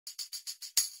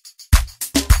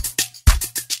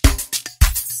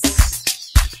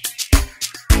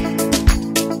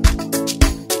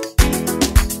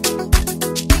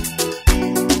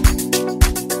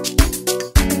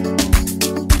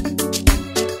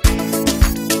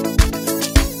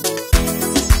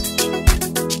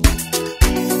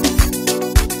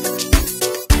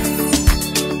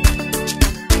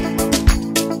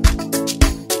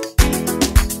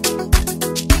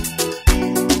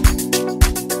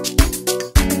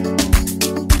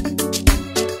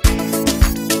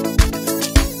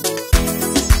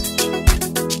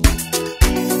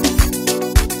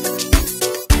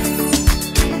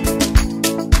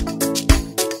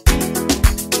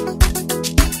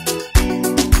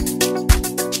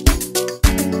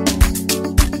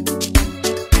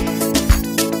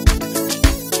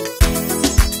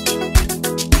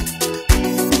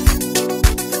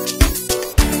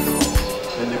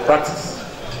Practice.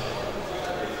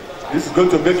 This is going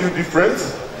to make you different.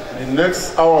 In the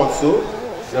next hour or so,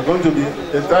 you're going to be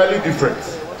entirely different.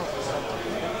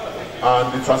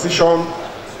 And the transition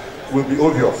will be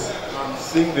obvious.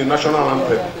 Sing the national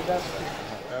anthem.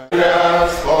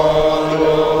 Yes,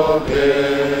 follow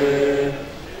me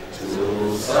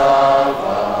to serve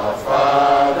our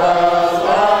fatherland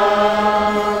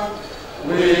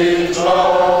with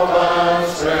love and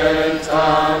strength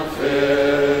and faith.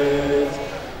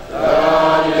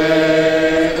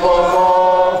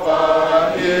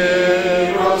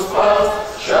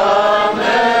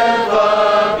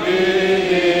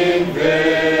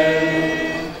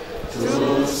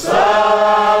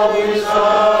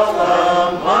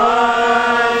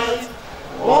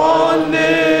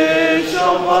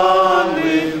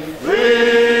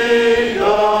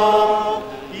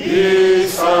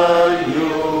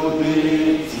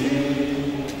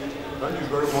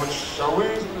 Shall we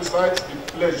recite the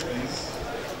pledge, please?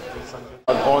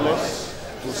 And honest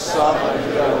to serve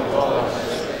and God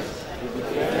to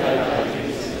defend our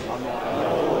peace and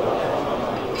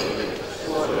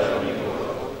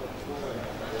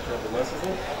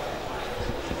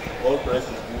all praise is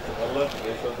due to Allah, the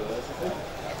creator of the merciful.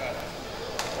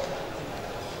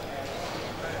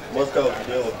 Master of the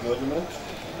day of judgment,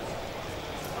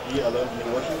 He alone be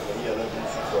worshipped and He alone be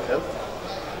seek for help.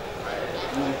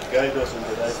 You guide us in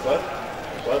the right path,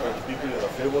 the path of the people in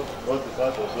our favor, not the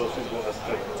path of those who go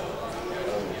astray.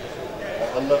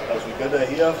 Allah, as we gather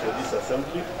here for this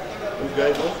assembly, you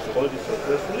guide us to hold it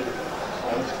successfully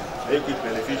and make it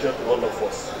beneficial to all of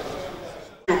us.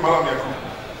 Thank you, Madam Yaku.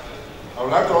 I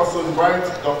would like to also invite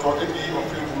Dr. Edi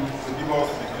Ofibu to give us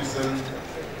the Christian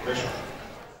version.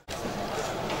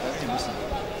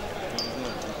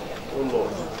 Oh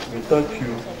Lord, we thank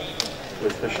you for a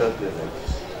special day like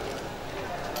this.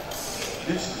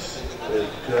 This is a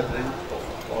gathering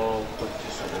of all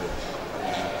countries of the world.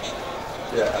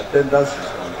 Their attendance is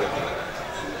unbearable.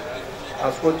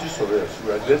 As country surveyors,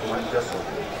 we are great managers of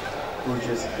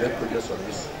great projects of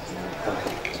this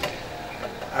country.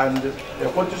 And the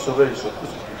country surveyor is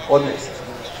supposed to be honest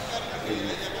in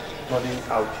turning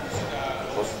out his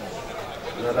costs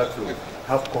in order to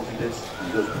have confidence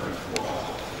in those people.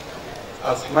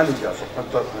 As managers or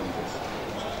contract managers,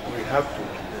 we have to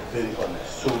be very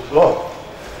honest. So, Lord,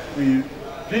 we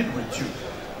plead with you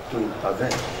to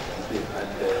intervene today and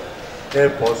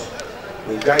help us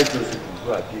to guide those people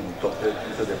who are being inducted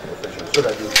into the profession so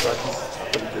that they will practice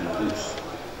according to the rules.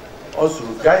 Also,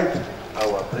 guide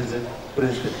our present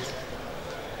president,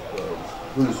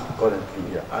 who is currently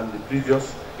here, and the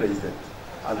previous president,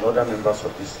 and other members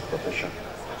of this profession,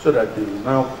 so that they will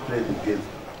now play the game.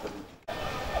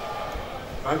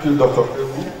 Thank you, Dr.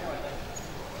 Ebu.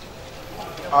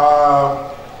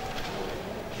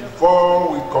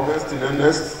 Before we commence in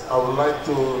earnest, I would like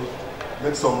to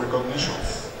make some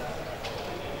recognitions.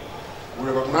 We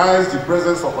recognize the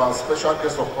presence of our special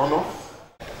guest of honor,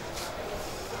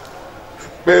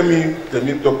 Pemi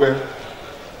Temitope,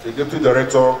 the Deputy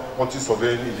Director, Quantity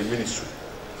Surveying in the Ministry.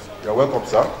 You are welcome,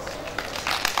 sir.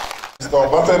 Mr.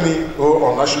 Obatemi O.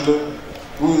 Onashile,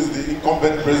 who is the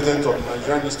incumbent president of the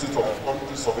Nigerian Institute of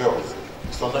Quantity Surveyors.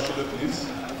 Mr. Onashile, please.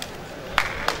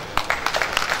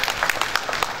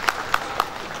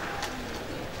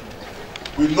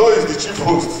 We know he's the chief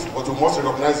host, but we must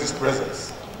recognize his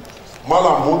presence.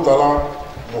 Malam Mutala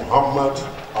Muhammad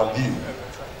Ali,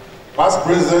 past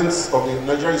president of the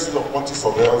Nigerian Institute of Quantity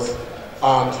Surveyors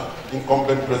and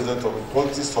incumbent president of the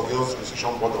Quantity Surveyors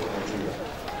Institution Board of Nigeria.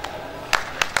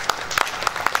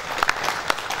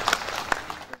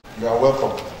 You are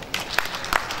welcome.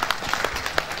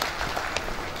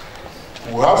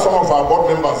 We have some of our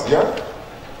board members here.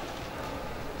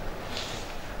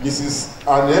 Mrs.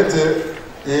 Annette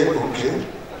A. Oke,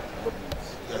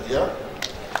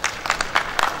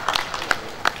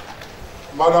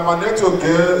 Madam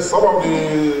Anetoke, some of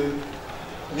the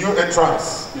new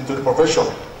entrants into the profession,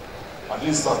 at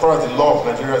least as far as the law of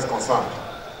Nigeria is concerned.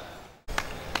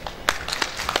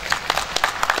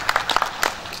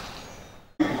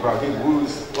 Ibrahim, who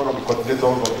is one of the coordinators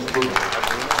of this program.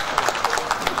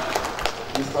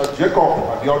 Mr. Jacob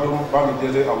Abiodun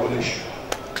Bamidele Awolesh.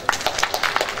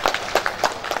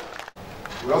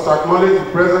 We also acknowledge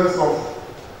the presence of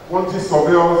 20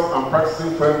 surveyors and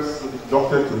practicing firms to be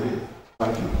inducted today.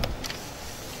 Thank you.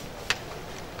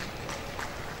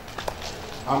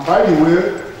 And by the way,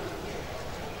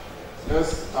 yes,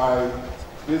 I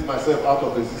place myself out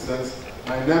of existence.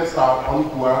 My names are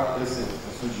Onukwa Esin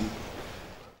Suji.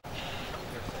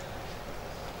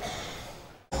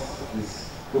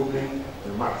 His opening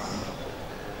remarks.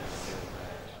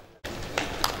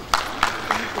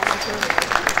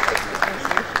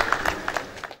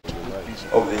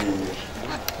 Of the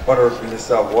Honorable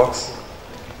Minister of Works,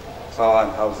 Power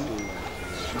and Housing,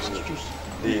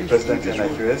 the President of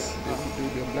NIQS,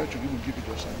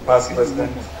 past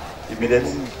President, immediate,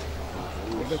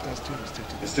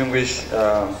 distinguished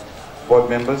board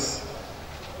members,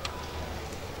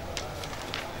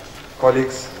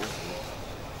 colleagues.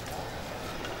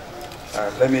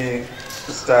 Let me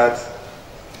start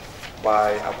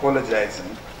by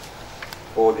apologizing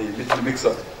for the little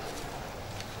mix-up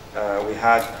we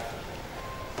had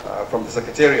from the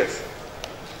Secretariat.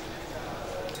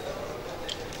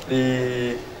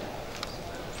 The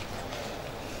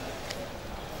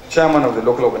chairman of the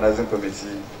local organizing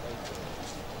committee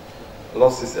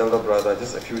lost his elder brother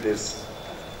just a few days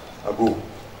ago,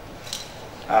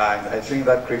 and I think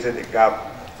that created a gap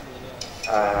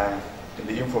in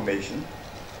the information,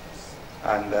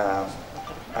 and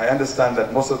I understand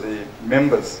that most of the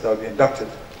members that will be inducted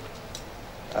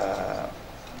are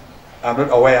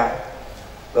not aware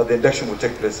that the induction will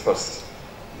take place first.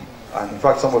 And in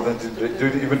fact, some of them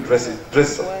didn't even dress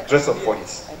up for it.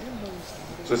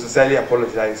 So sincerely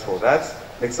apologize for that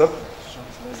mix-up.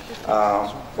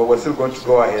 But we're still going to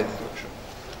go ahead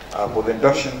for the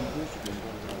induction,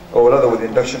 or rather with the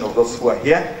induction of those who are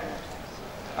here.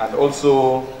 And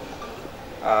also,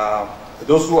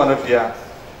 those who are not here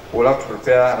will have to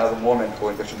prepare another moment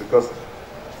for induction, because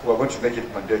we're going to make it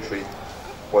mandatory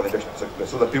for the induction to take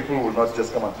place, so that people will not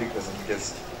just come and pick the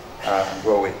certificates and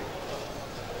go away.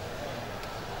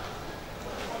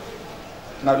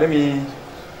 Now let me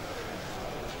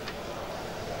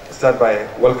start by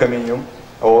welcoming you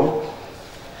all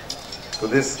to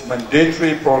this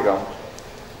mandatory program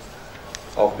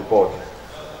of the board.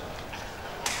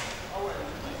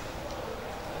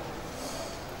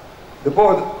 The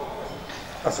board,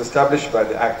 as established by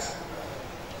the Act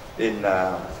in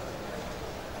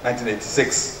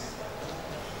 1986,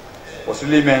 was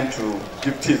really meant to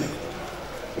give teeth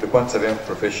to the quantity surveying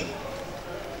profession.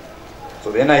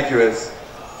 So the NIQS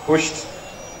pushed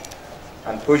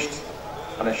and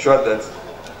ensured that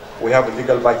we have a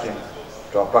legal backing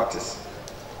to our practice.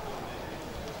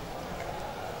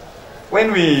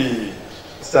 When we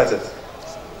started,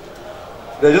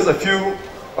 there were just a few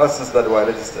persons that were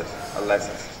registered and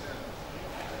licensed.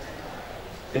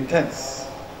 Intense.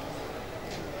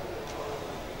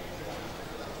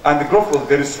 And the growth was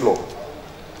very slow.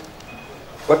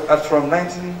 But from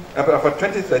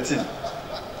 2013,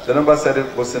 the number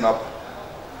started boosting up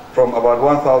from about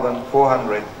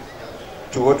 1,400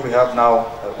 to what we have now,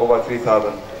 over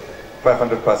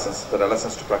 3,500 persons that are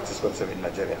licensed to practice conserving in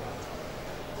Nigeria.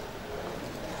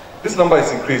 This number is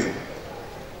increasing,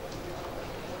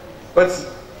 but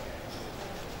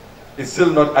it's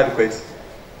still not adequate,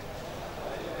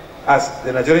 as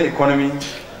the Nigerian economy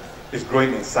is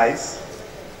growing in size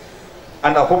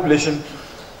and our population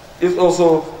is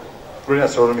also growing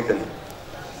astronomically.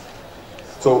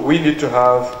 So we need to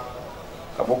have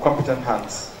more competent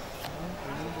hands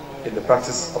in the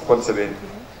practice of conserving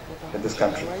in this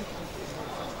country.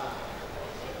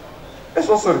 Let's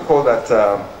also recall that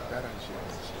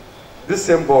this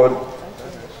same board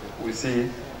we see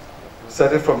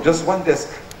started from just one desk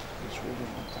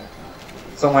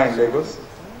somewhere in Lagos,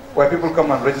 where people come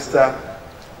and register,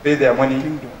 pay their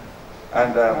money,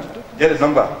 and get a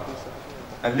number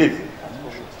and leave.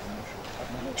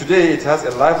 Today it has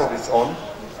a life of its own.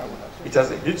 It has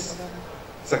a huge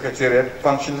secretariat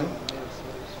functioning,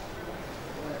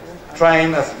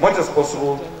 trying as much as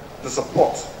possible to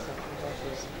support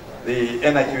the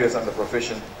NIQS and the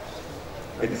profession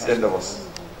in its endeavors.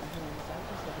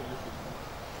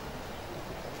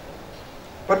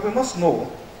 But we must know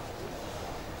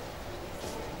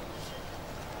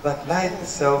that life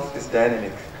itself is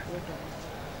dynamic,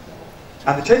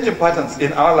 and the changing patterns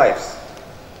in our lives,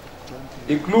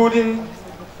 including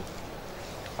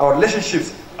our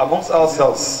relationships amongst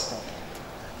ourselves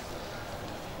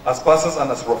as persons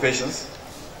and as professions,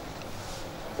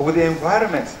 with the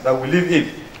environment that we live in,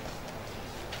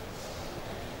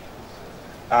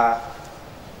 are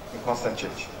in constant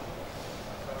change.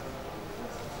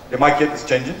 The market is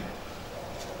changing,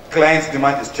 clients'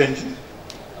 demand is changing,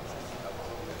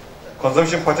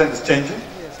 consumption pattern is changing.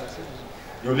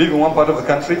 You live in one part of the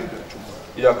country,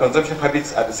 your consumption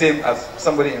habits are the same as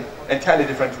somebody in an entirely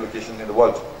different location in the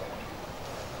world.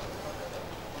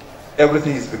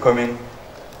 Everything is becoming,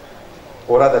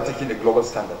 or rather taking a global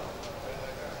standard.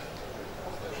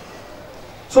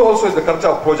 So also is the culture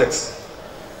of projects.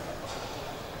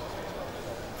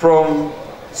 From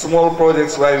small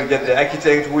projects where you get the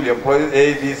architect who will employ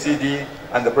A, B, C, D,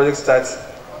 and the project starts,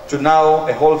 to now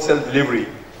a wholesale delivery,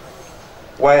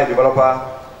 where a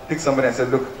developer picks somebody and says,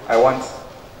 look, I want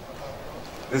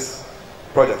this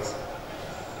project.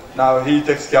 Now he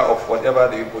takes care of whatever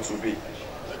the inputs will be.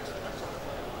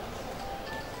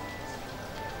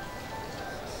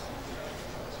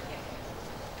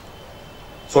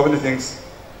 So many things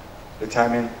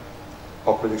determine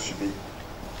how projects should be.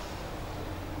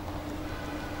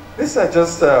 These are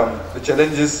just the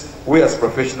challenges we as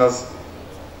professionals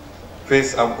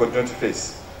face and continue to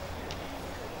face.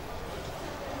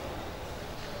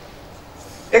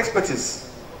 Expertise.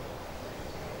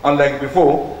 Unlike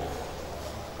before,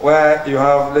 where you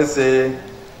have, let's say,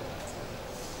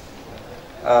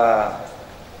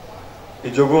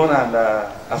 Ijogun and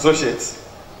Associates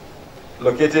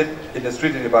located in the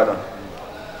street in Ibadan,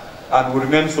 and will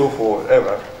remain so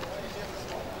forever.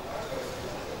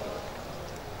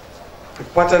 The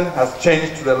pattern has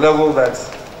changed to the level that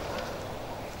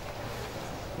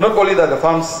not only that the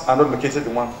farms are not located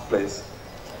in one place,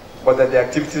 but that the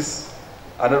activities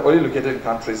are not only located in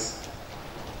countries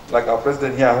like our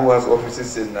president here, who has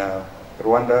offices in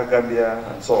Rwanda, Gambia,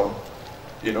 and so on.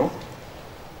 You know,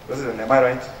 President, am I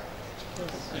right?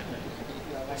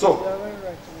 So,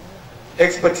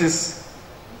 expertise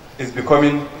is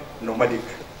becoming nomadic.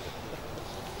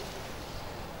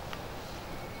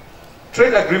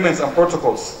 Trade agreements and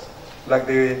protocols, like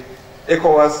the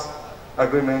ECOWAS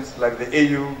agreements, like the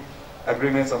AU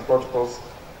agreements and protocols,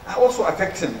 are also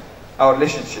affecting our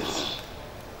relationships.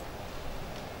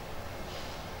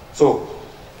 So,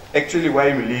 actually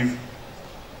where you live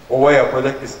or where your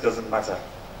project is doesn't matter.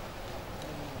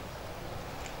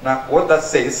 Now, what that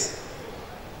says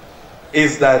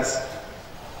is that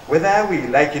whether we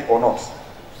like it or not,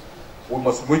 we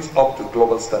must meet up to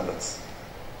global standards.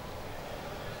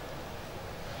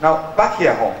 Now, back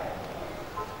here home,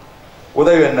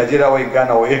 whether you're in Nigeria or in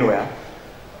Ghana or anywhere,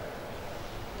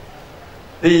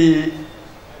 the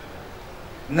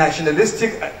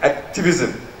nationalistic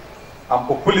activism and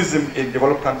populism in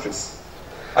developed countries,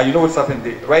 and you know what's happening,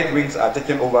 the right wings are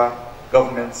taking over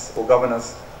governments or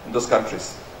governors in those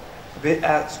countries. They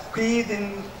are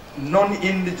squeezing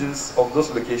non-indigents of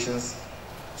those locations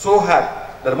so hard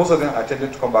that most of them are tending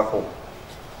to come back home.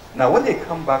 Now when they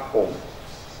come back home,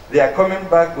 they are coming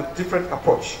back with different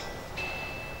approach.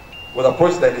 With an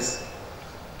approach that is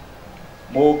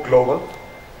more global,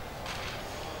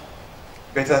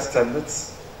 better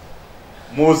standards,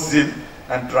 more zeal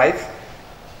and drive,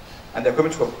 and they're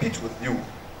coming to compete with you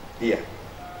here.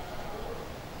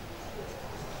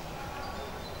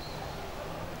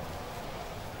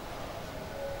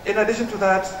 In addition to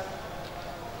that,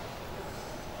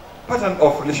 pattern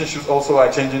of relationships also are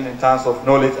changing in terms of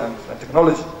knowledge and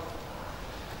technology.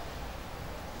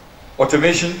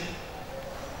 Automation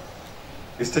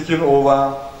is taking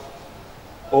over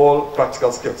all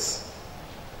practical skills.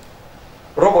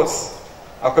 Robots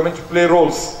are coming to play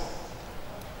roles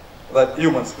that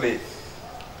humans play.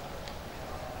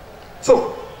 So,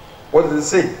 what does it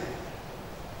say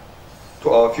to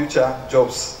our future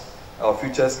jobs, our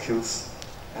future skills,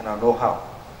 and our know-how?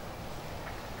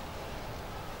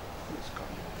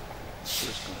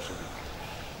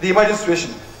 The emerging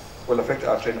situation will affect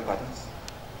our training patterns,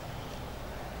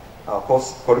 our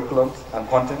course curriculums and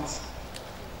contents.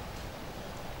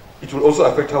 It will also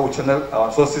affect how we channel our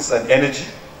resources and energy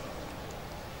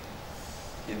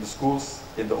in the schools,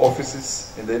 in the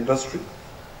offices, in the industry,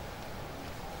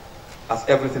 as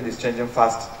everything is changing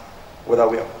fast, whether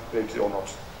we are ready or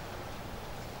not.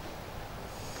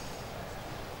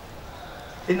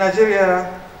 In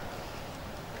Nigeria,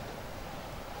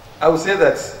 I would say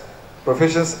that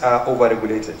professions are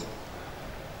over-regulated.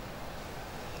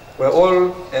 We're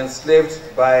all enslaved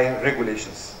by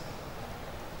regulations.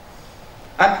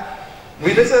 And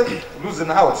we better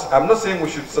loosen out. I'm not saying we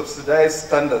should subsidize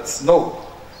standards, no.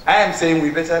 I am saying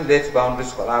we better let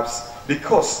boundaries collapse,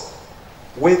 because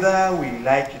whether we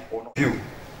like it or not,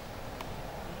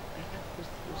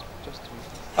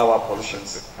 our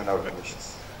policies and our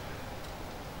regulations.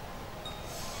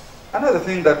 Another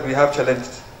thing that we have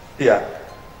challenged here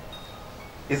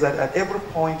is that at every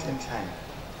point in time,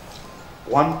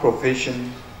 one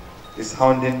profession is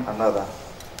hounding another,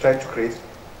 trying to create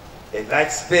a large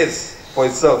space for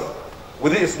itself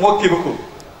within a small cubicle,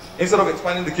 instead of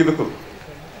expanding the cubicle.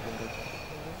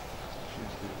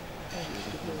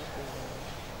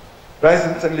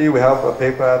 Recently, we have a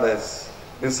paper that's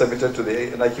been submitted to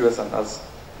the NIQS and us,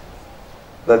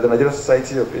 that the Nigerian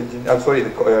Society of Engineers,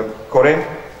 the Korean,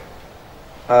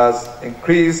 has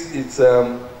increased its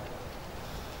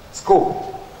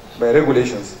scope by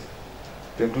regulations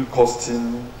to include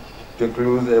costing, to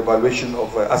include the evaluation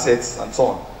of assets and so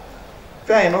on.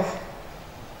 Fair enough.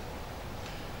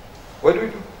 What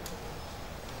do?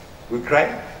 We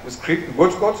cry, we scream, we go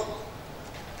to court?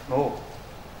 No.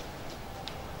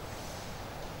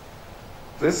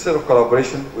 So instead of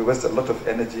collaboration, we waste a lot of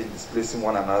energy in displacing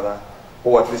one another,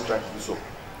 or at least trying to do so.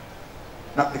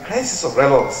 Now, the crisis of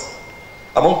relevance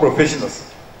among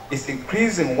professionals is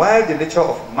increasing while the nature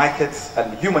of markets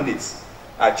and human needs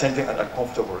are changing at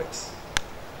uncomfortable rates.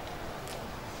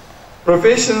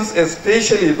 Professions,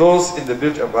 especially those in the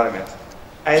built environment,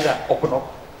 either open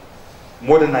up,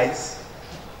 modernize,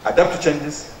 adapt to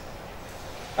changes,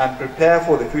 and prepare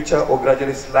for the future, or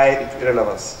gradually slide into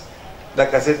irrelevance.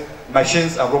 Like I said,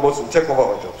 machines and robots will take over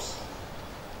our jobs.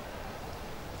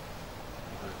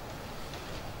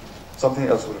 Something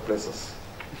else will replace us.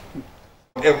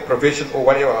 Every profession or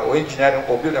whatever, or engineering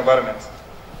or built environment,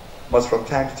 must from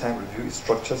time to time review its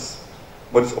structures,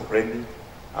 modus operandi,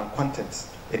 and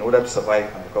contents in order to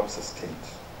survive and become sustained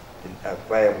in a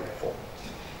viable form.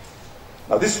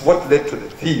 Now, this is what led to the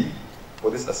theme for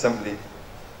this assembly,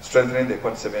 strengthening the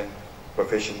conserving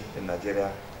profession in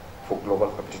Nigeria for global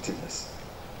competitiveness.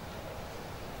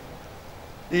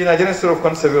 The Nigerian Institute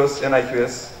of Surveyors,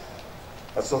 NIQS,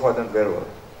 has so far done very well,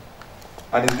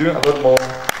 and is doing a lot more.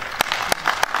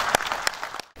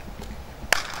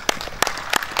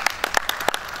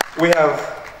 We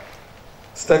have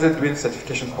started doing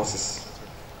certification courses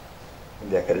in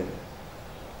the academy.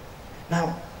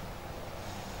 Now,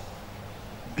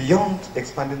 beyond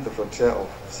expanding the frontier of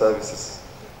services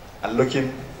and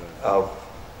looking at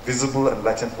visible and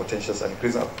latent potentials and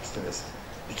increasing opportunities,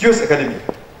 the QS Academy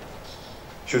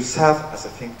should serve as a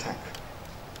think tank.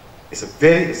 It's a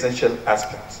very essential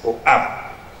aspect or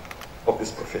arm of this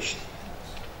profession.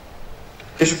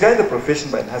 It should guide the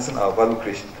profession by enhancing our value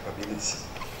creation capability.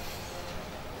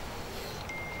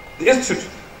 The Institute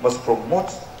must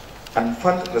promote and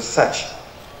fund research,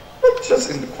 not just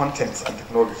in the contents and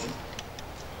technology,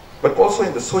 but also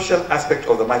in the social aspect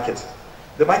of the market.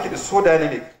 The market is so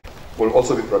dynamic, will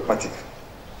also be pragmatic.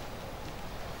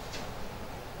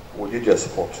 We need your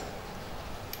support.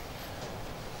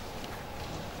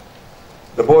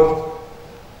 The board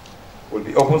will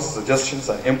be open to suggestions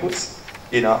and inputs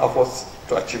in our efforts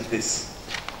to achieve this.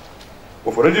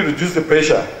 We've already reduced the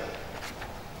pressure.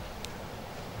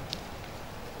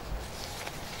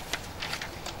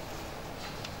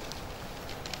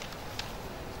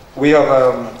 We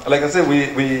have, like I said,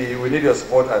 we need your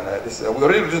support, and we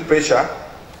already reduced pressure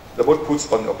the board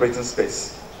puts on the operating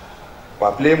space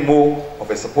by playing more of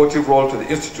a supportive role to the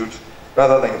Institute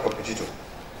rather than a competitor.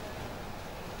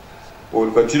 We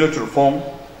will continue to reform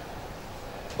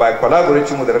by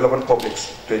collaborating with the relevant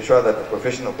publics to ensure that the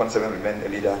profession of conservation remains a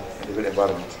leader in the built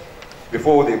environment.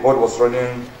 Before, the board was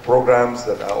running programs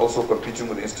that are also competing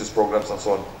with the Institute's programs and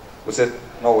so on. We said,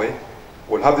 no way,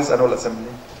 we'll have this annual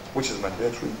assembly, which is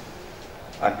mandatory.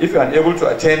 And if you are unable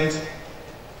to attend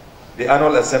the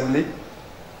annual assembly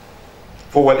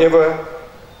for whatever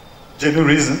genuine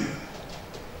reason,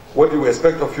 what we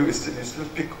expect of you is to still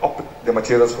pick up the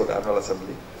materials for the annual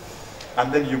assembly.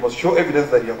 And then you must show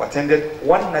evidence that you have attended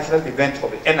one national event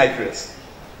of the NIQS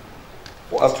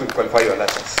for us to qualify your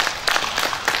license.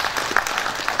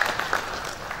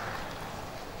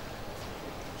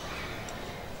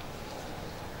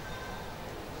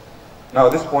 Now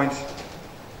at this point,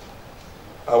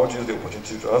 I want to use the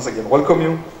opportunity to once again welcome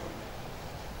you,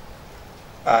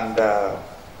 and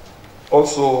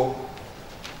also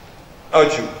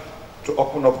urge you to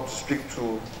open up, to speak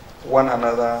to one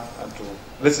another and to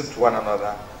listen to one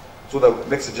another, so that we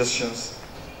make suggestions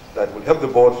that will help the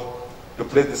board to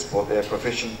place this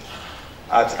profession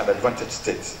at an advantage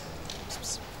state.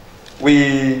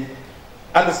 We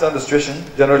understand the situation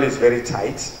generally is very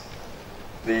tight.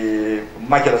 The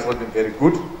market has not been very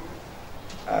good.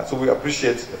 So we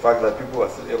appreciate the fact that people are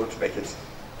still able to make it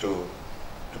to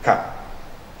come.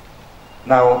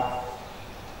 Now,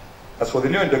 as for the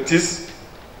new inductees,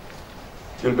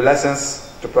 you'll be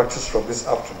licensed to practice from this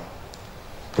afternoon.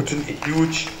 putting a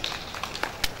huge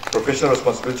professional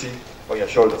responsibility on your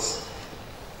shoulders.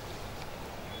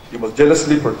 You must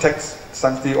jealously protect the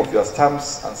sanctity of your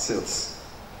stamps and seals.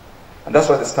 And that's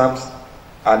why the stamps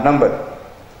are numbered.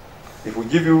 If we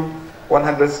give you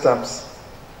 100 stamps,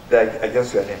 they are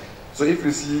against your name. So if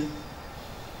you see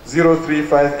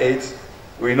 0358,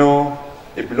 we know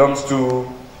it belongs to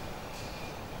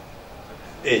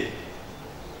A.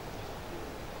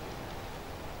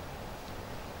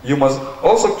 You must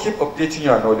also keep updating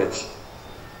your knowledge.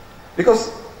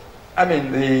 Because, I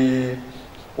mean,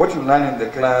 what you learn in the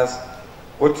class,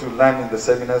 what you learn in the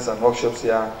seminars and workshops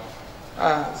here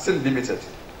are still limited.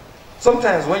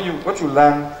 Sometimes what you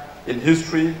learn in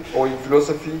history or in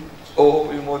philosophy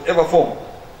or in whatever form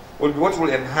will be what will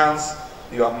enhance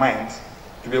your mind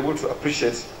to be able to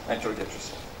appreciate and to get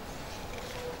yourself.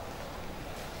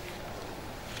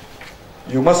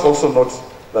 You must also note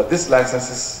that these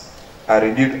licenses are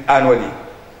renewed annually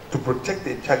to protect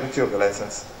the integrity of the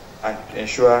license and to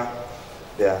ensure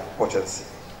their potency.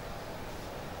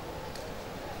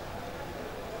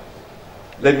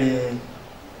 Let me,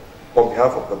 on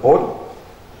behalf of the board,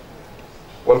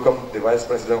 welcome the Vice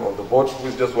President of the board who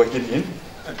is just walking in.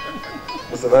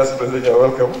 Mr. Vice President, you're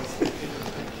welcome.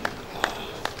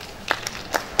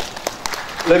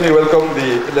 Let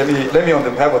me on the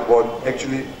behalf of the board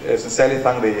actually sincerely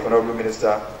thank the Honorable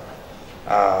Minister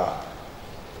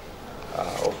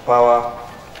of Power,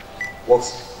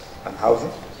 Works and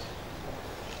Housing.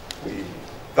 We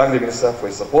thank the Minister for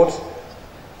his support.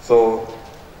 So,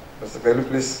 Mr. Kailu,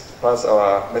 please pass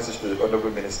our message to the Honorable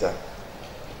Minister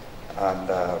and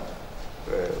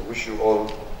wish you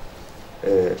all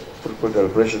a fruitful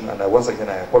celebration. And once again,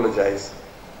 I apologize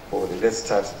for the late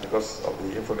start because of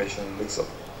the information mix-up.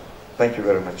 Thank you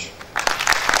very much.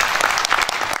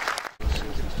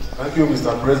 Thank you,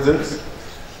 Mr. President.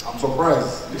 I'm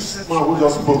surprised. This man who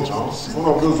just spoke now is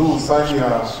one of those who will sign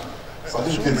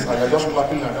certificates and you're just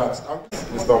clapping like that.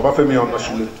 Mr. Obafemi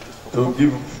Onashile to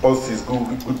give us his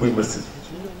goodwill message.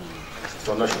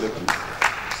 Mr. Onashile, please.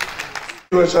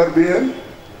 USRBN,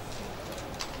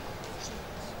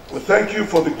 we thank you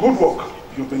for the good work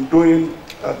you've been doing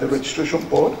at the registration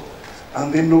board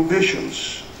and the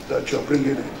innovations that you're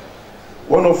bringing in.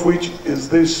 One of which is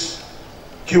this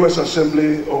QS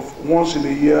assembly of once in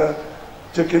a year,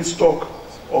 taking stock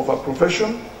of our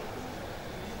profession,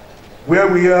 where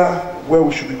we are, where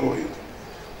we should be going.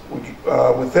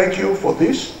 We thank you for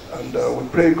this, and we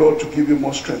pray God to give you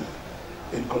more strength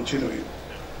in continuing.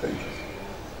 Thank you.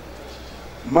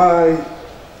 My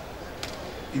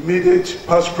immediate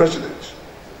past president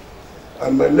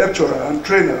and my lecturer and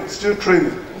trainer, still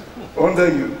training under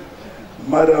you,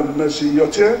 Madam Mercy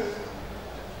Yote.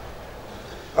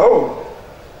 Oh,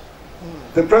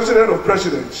 the president of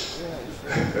presidents.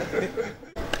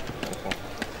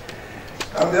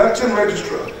 And the acting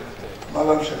registrar,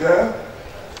 Madam Shagar.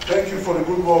 Thank you for the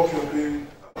good work you're doing,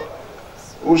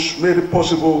 which made it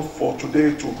possible for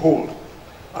today to hold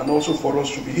and also for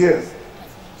us to be here.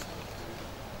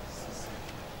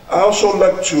 I also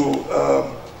like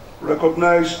to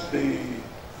recognize the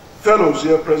fellows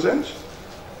here present.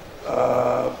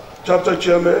 Chapter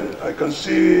chairman, I can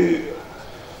see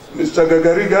Mr.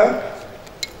 Gagariga,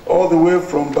 all the way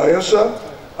from Bayelsa.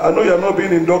 I know you're not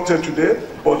being inducted today,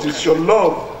 but it's your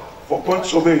love for point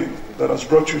surveying that has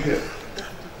brought you here.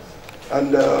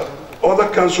 And other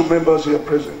council members here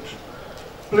present.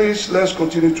 Please, let's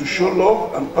continue to show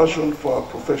love and passion for our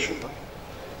profession.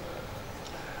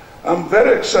 I'm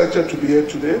very excited to be here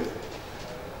today.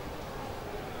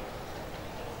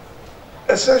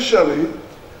 Essentially,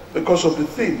 because of the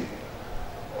theme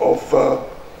of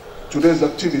today's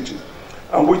activity,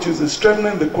 and which is the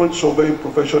strengthening the quant surveying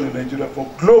profession in Nigeria for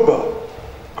global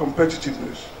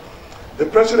competitiveness. The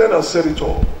president has said it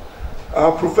all.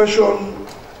 Our profession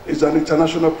is an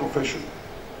international profession.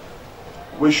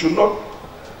 We should not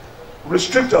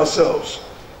restrict ourselves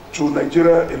to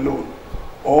Nigeria alone,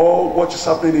 or what is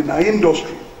happening in our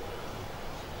industry,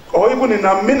 or even in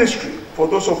our ministry. For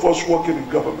those of us working in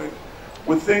government,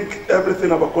 we think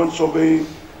everything about quant surveying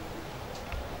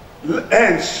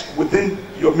ends within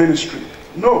your ministry.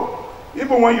 No,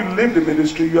 even when you leave the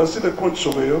ministry, you are still a quant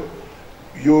surveyor.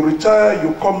 You retire,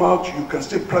 you come out, you can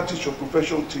still practice your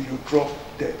profession till you drop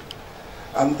dead.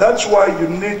 And that's why you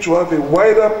need to have a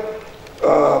wider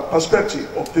perspective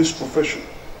of this profession.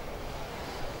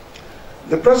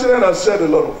 The president has said a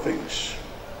lot of things.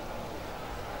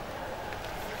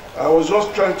 I was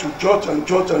just trying to jot and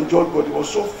jot and jot, but it was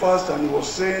so fast and he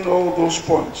was saying all those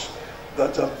points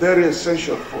that are very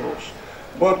essential for us.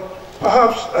 But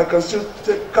perhaps I can still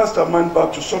cast our mind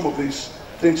back to some of these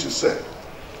things he said.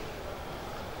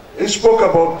 He spoke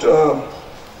about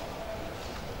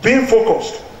being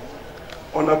focused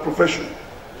on our profession.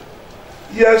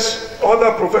 Yes,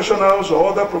 other professionals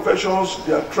or other professions,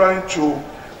 they are trying to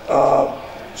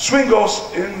swing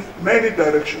us in many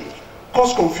directions,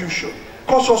 cause confusion,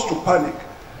 cause us to panic,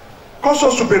 cause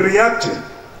us to be reacting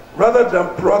rather than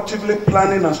proactively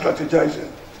planning and strategizing.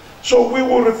 So we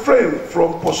will refrain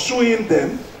from pursuing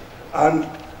them and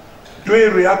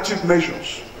doing reactive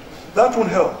measures. That will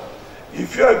help.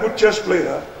 If you're a good chess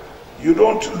player, you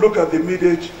don't look at the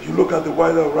immediate, you look at the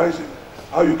wider horizon,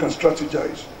 how you can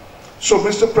strategize. So,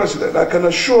 Mr. President, I can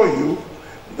assure you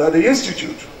that the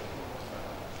Institute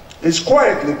is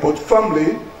quietly but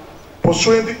firmly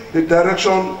pursuing the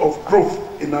direction of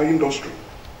growth in our industry.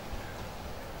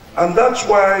 And that's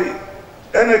why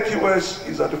NIQS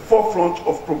is at the forefront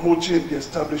of promoting the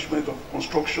establishment of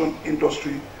Construction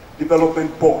Industry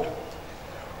Development Board,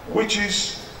 which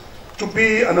is to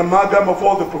be an amalgam of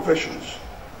all the professions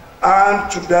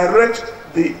and to direct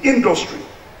the industry,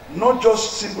 not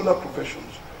just singular professions.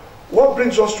 What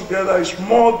brings us together is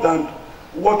more than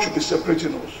what should be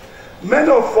separating us.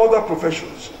 Many of other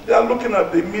professions, they are looking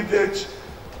at the immediate,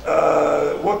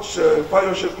 what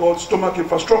Fayoshe called stomach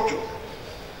infrastructure.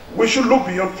 We should look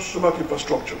beyond stomach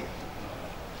infrastructure.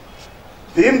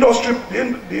 The industry,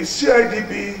 the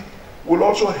CIDB will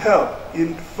also help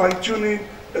in fine-tuning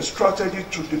a strategy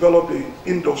to develop the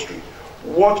industry.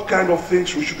 What kind of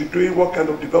things we should be doing, what kind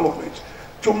of development.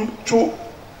 To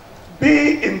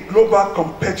be in global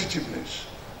competitiveness.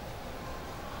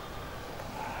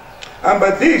 And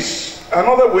by this,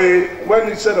 another way, when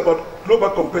he said about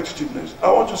global competitiveness,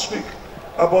 I want to speak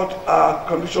about our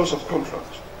conditions of contract.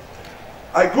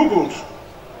 I Googled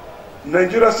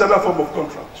Nigeria standard form of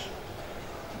contract.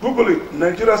 Google it,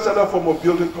 Nigeria standard form of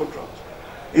building contract.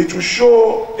 It will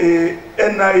show a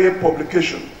NIA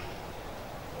publication.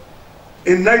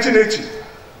 In 1980,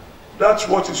 that's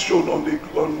what is shown on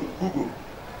Google.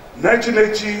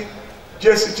 1980,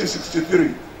 JCT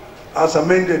 63, as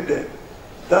amended then.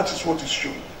 That is what is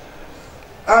shown.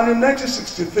 And in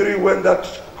 1963, when that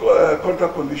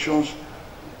contract conditions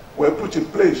were put in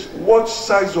place, what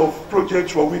size of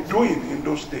projects were we doing in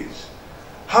those days?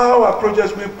 How are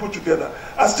projects being put together?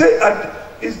 I say,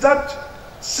 is that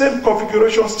same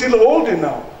configuration still holding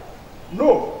now?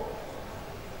 No.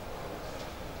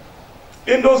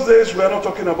 In those days, we are not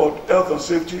talking about health and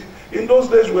safety. In those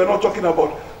days, we are not talking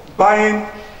about buying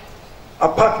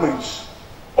apartments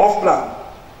off plan.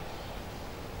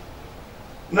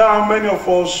 Now, many of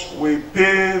us, we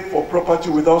pay for property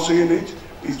without seeing it.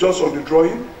 It's just on the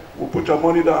drawing. We put our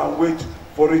money down and wait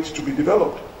for it to be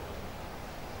developed.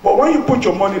 But when you put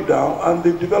your money down and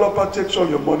the developer takes all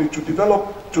your money to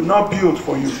develop, to now build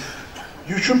for you,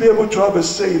 you should be able to have a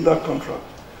say in that contract.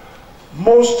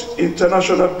 Most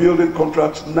international building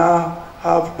contracts now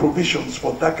have provisions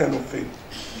for that kind of thing.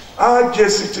 Our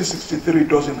JCT 63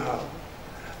 doesn't have.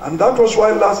 And that was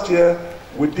why last year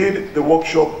we did the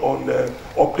workshop on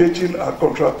updating our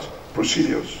contract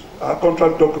procedures, our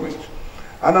contract documents.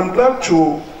 And I'm glad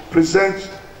to present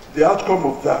the outcome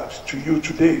of that to you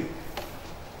today.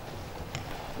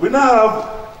 We now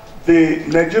have the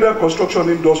Nigerian construction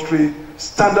industry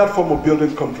standard form of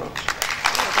building contracts.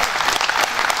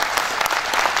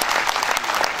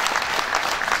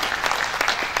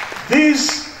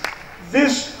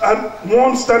 This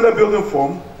one standard building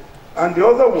form, and the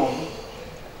other one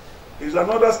is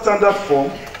another standard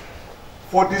form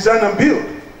for design and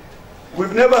build.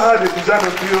 We've never had a design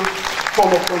and build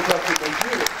form of contract in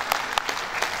Nigeria.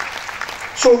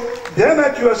 So the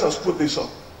NIQS has put this up.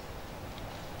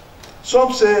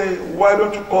 Some say, why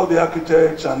don't you call the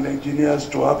architects and engineers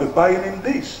to have a buy-in in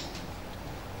this?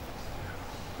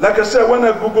 Like I said, when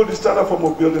I Googled the standard form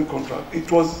of building contract,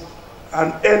 it was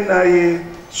an NIA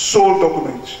sole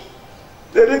document.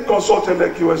 They didn't consult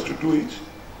NIQS to do it.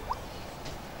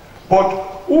 But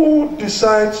who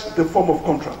decides the form of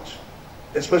contract,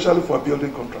 especially for a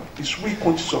building contract? It's we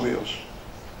quantity surveyors.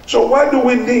 So why do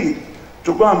we need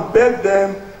to go and beg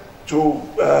them to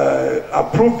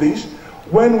approve this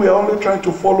when we are only trying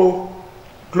to follow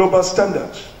global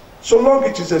standards? So long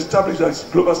it is established as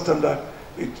global standard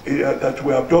that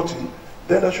we are adopting,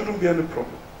 then there shouldn't be any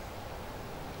problem.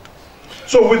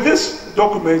 So with this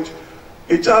document,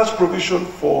 it has provision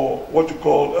for what you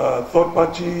call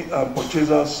third-party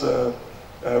purchasers'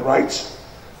 rights.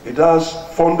 It has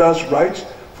funders' rights.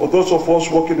 For those of us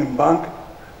working in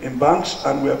banks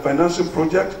and we are financing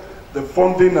projects, the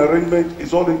funding arrangement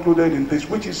is all included in this,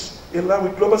 which is in line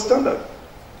with global standard.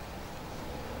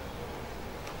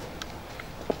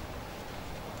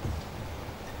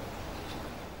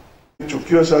 To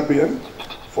QSRBM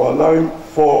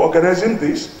for organizing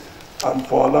this. and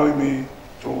for allowing me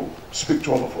to speak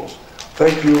to all of us.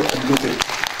 Thank you and good day.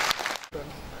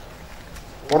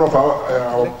 One of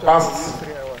our past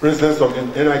presidents of the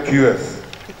NIQS,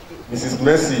 Mrs.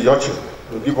 Mercy Yoche,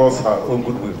 will give us her own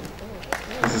goodwill.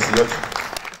 Mrs. Yoche.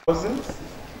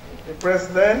 The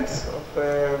president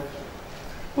of,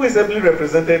 who is ably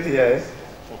represented here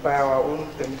by our own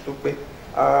Temitope,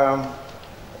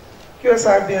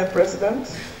 QSRBN president,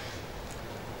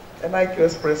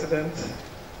 NIQS president,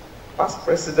 past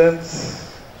president,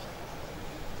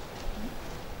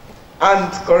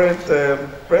 and current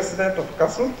president of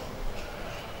council,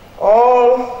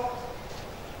 all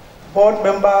board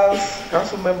members,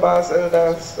 council members,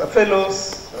 elders,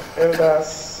 fellows,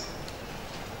 elders,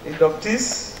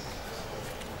 inductees,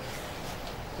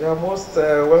 you are most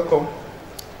welcome.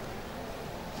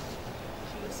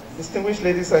 Distinguished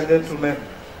ladies and gentlemen,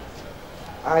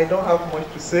 I don't have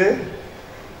much to say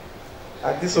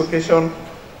at this occasion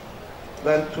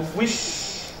than to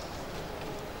wish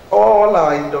all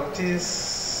our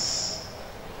inductees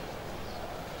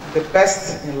the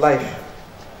best in life.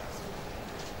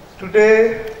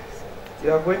 Today,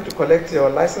 you are going to collect your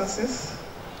licenses,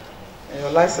 and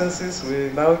your licenses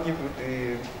will now give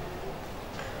you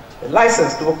the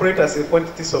license to operate as a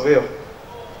quantity surveyor.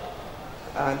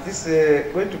 And this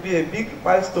is going to be a big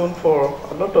milestone for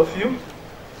a lot of you.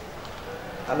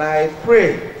 And I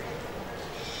pray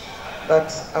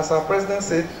that, as our president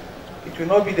said, it will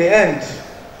not be the end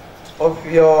of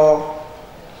your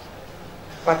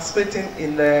participating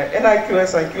in the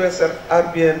NIQS and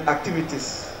QSRBN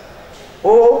activities,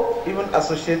 or even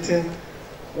associating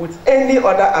with any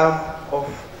other arm of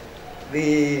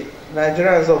the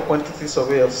Nigerians of Quantity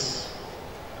Surveyors.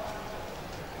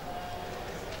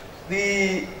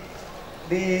 The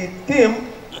theme,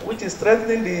 which is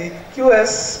strengthening the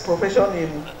QS profession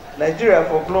in Nigeria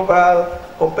for global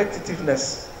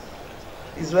competitiveness,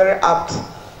 is very apt.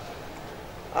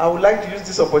 I would like to use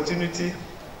this opportunity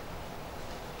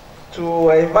to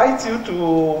invite you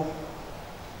to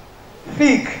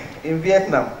FIG in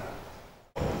Vietnam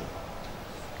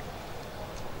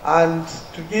and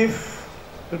to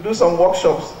do some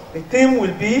workshops. The theme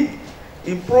will be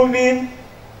improving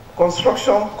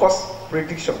construction cost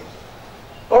prediction.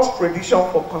 Cost prediction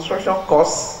for construction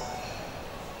costs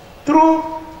through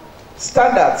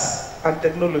standards and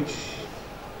technology.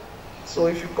 So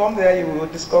if you come there, you will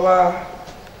discover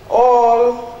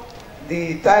all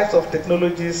the types of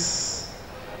technologies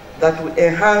that will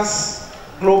enhance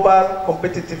global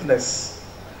competitiveness.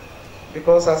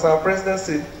 Because as our president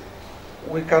said,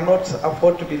 we cannot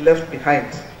afford to be left behind.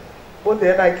 Both the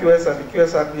NIQS and the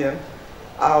QSRBN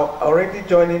are already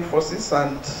joining forces,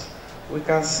 and we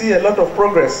can see a lot of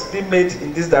progress being made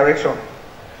in this direction.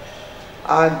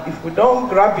 And if we don't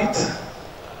grab it,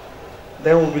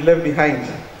 then we'll be left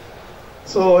behind.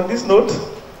 So on this note,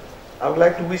 I would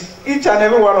like to wish each and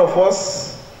every one of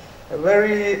us a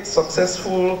very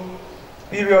successful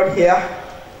period here,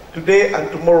 today and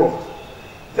tomorrow.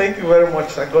 Thank you very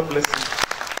much, and God bless you.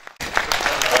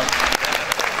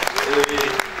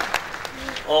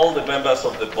 All the members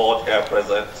of the board here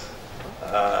present,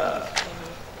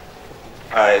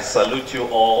 I salute you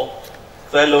all,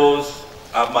 fellows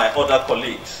and my other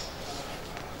colleagues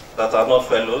that are not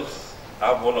fellows.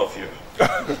 I'm one of you.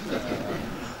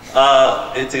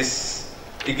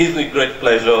 It gives me great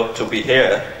pleasure to be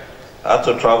here. I had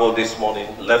to travel this morning,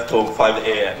 left home 5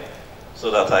 a.m. so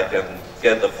that I can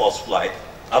get the first flight.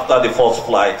 After the first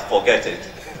flight, forget it.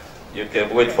 You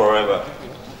can wait forever.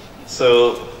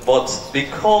 So, but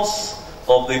because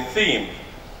of the theme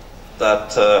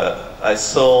that I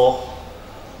saw,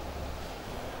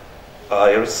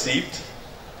 I received,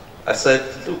 I said,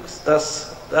 look,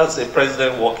 that's a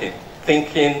president walking,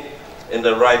 thinking in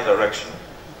the right direction.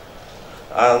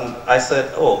 And I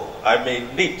said, oh, I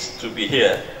may need to be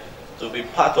here, to be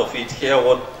part of it, hear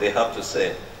what they have to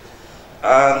say,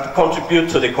 and contribute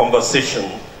to the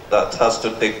conversation that has to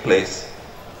take place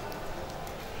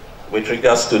with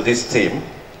regards to this theme.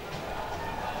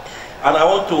 And I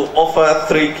want to offer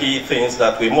 3 key things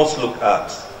that we must look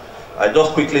at. I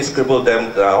just quickly scribbled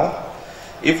them down.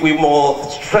 If we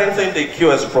must strengthen the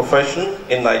QS profession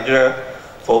in Nigeria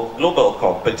for global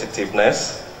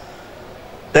competitiveness,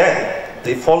 then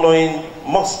the following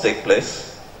must take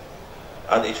place,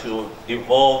 and it should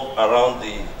evolve around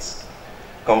the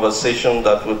conversation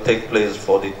that will take place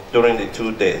during the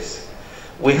 2 days.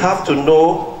 We have to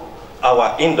know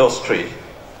our industry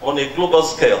on a global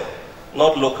scale,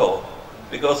 not local.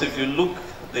 Because if you look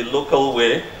the local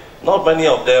way, not many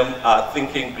of them are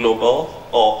thinking global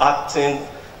or acting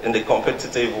in the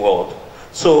competitive world.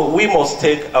 So we must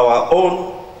take our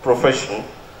own profession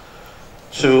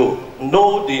to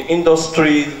know the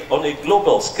industry on a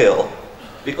global scale,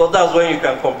 because that's when you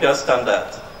can compare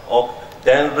standards or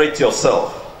then rate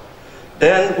yourself.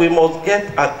 Then we must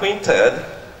get acquainted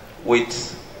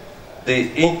with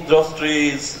the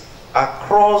industries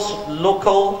across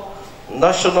local,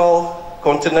 national,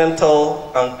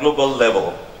 continental, and global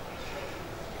level,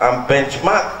 and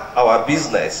benchmark our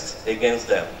business against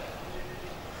them.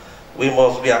 We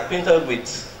must be acquainted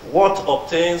with what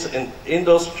obtains in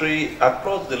industry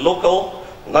across the local,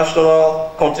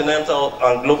 national, continental,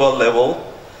 and global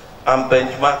level, and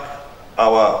benchmark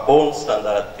our own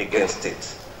standard against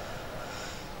it.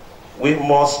 We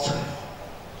must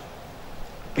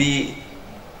be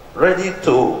ready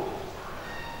to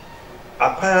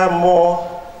acquire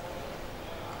more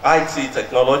IT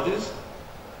technologies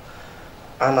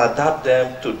and adapt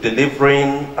them to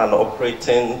delivering and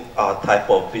operating our type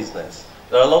of business.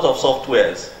 There are a lot of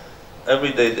softwares.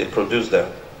 Every day they produce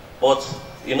them. But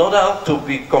in order to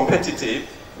be competitive,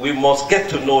 we must get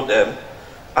to know them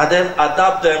and then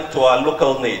adapt them to our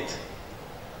local need.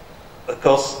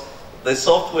 Because the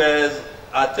softwares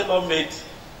are tailor-made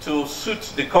to suit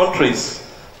the countries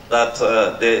that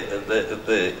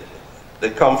they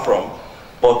come from.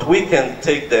 But we can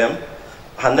take them,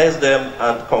 harness them,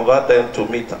 and convert them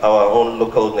to meet our own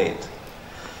local need.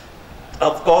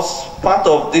 Of course, part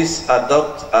of this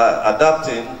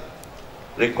adapting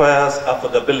requires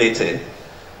affordability.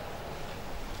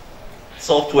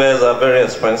 Softwares are very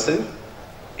expensive.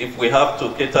 If we have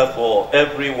to cater for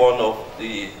every one of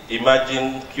the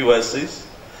emerging QSs,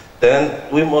 then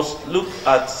we must look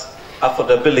at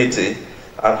affordability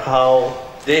and how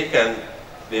they can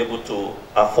be able to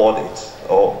afford it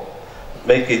or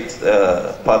make it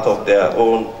part of their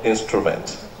own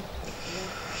instrument.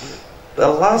 The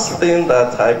last thing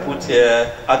that I put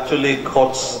here actually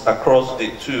cuts across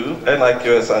the two,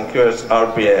 NIQS and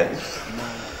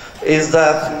QSRBN, is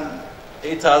that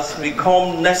it has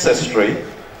become necessary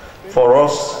for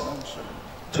us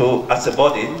to, as a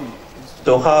body,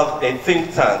 to have a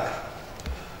think tank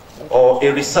or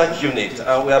a research unit,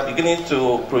 and we are beginning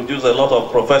to produce a lot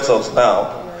of professors now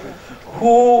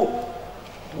who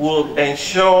will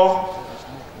ensure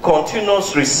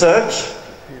continuous research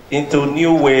into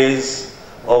new ways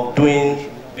of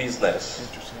doing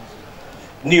business,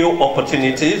 new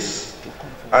opportunities,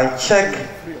 and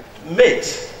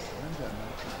checkmate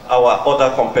our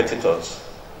other competitors.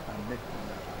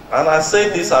 And I say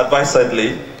this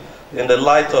advisedly in the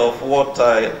light of what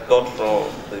I got from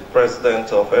the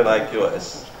president of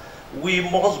NIQS. We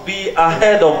must be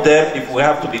ahead of them if we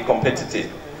have to be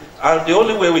competitive. And the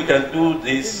only way we can do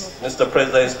this, Mr.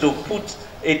 President, is to put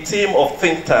a team of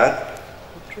think tank.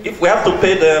 If we have to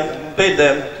pay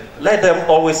them, let them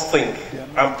always think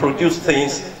and produce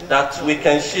things that we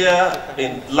can share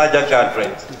in larger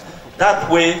gatherings.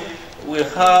 That way, we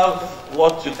have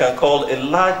what you can call a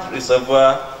large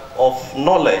reservoir of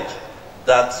knowledge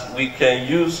that we can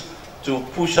use to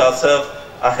push ourselves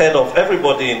ahead of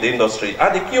everybody in the industry.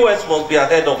 And the QS must be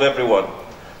ahead of everyone,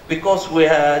 because we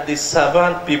are the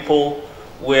savant people,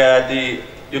 we are the,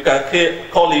 you can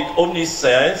call it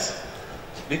omniscience,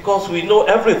 because we know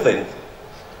everything.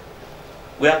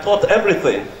 We are taught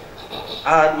everything.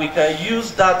 And we can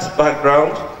use that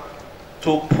background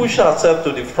to push ourselves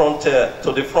to the frontier,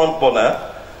 to the front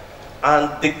burner,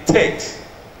 and dictate.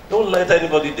 Don't let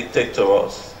anybody dictate to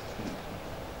us.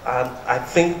 And I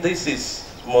think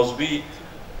this must be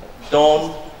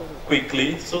done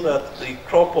quickly so that the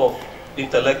crop of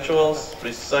intellectuals,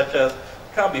 researchers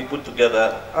can be put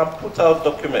together and put out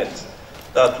documents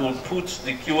that will put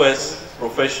the QS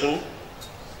profession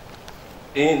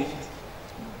in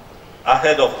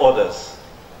ahead of others.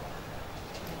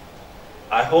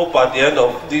 I hope at the end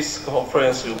of this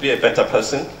conference you'll be a better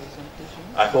person.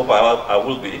 I hope I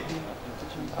will be.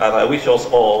 And I wish us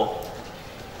all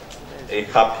a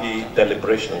happy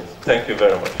deliberation. Thank you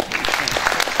very much.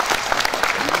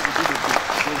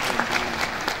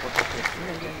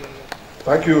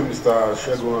 Thank you, Mr.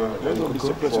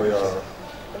 Shegun, for your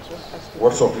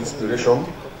words of inspiration,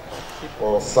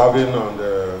 for serving and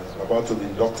about to be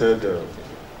inducted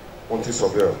Ponti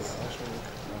Surveyors.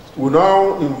 We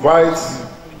now invite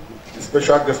the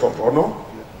special guest of honor,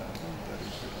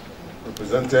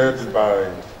 represented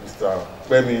by Mr.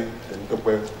 Femi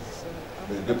Temitope,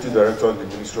 the Deputy Director in the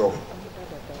Ministry of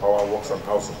Power, Works and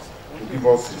Housing, to give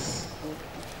us his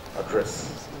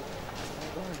address.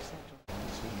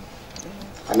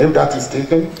 And if that is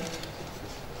taken,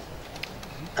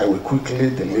 I will quickly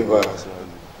deliver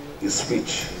his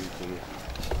speech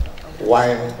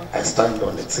while I stand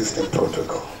on existing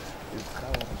protocol.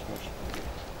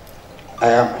 I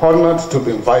am honored to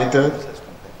be invited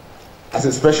as as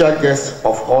a special guest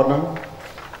of honor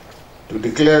to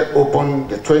declare open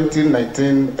the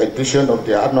 2019 edition of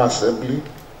the Annual Assembly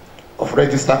of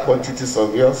Registered Quantity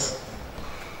Surveyors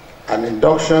and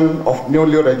induction of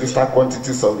newly registered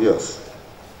quantity surveyors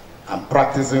and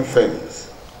practicing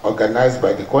firms organized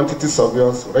by the Quantity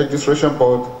Surveyors Registration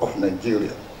Board of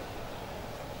Nigeria.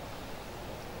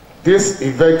 This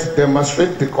event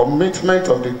demonstrates the commitment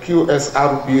of the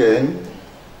QSRBN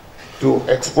to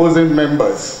exposing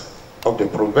members of the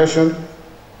profession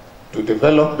to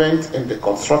development in the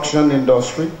construction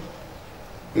industry,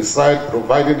 besides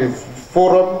providing a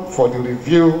forum for the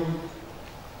review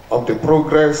of the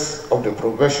progress of the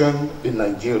profession in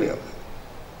Nigeria.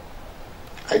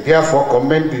 I therefore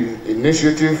commend the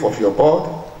initiative of your board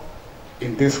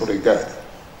in this regard.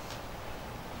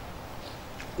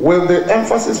 With the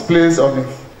emphasis placed on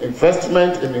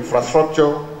investment in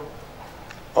infrastructure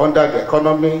under the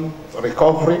Economic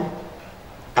Recovery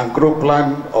and Growth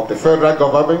Plan of the federal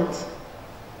government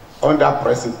under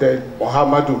President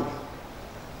Muhammadu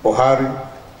Buhari,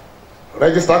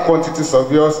 registered quantity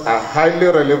surveyors are a highly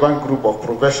relevant group of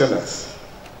professionals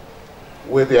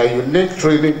with their unique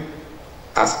training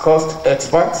as cost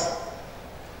experts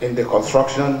in the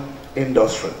construction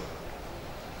industry.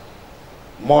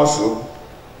 More so,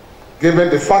 given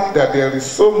the fact that there is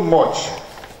so much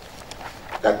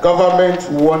that government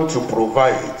wants to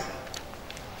provide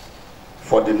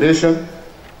for the nation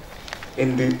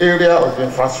in the area of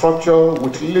infrastructure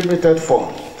with limited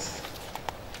funds,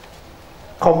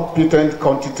 competent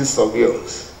quantity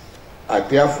surveyors are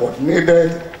therefore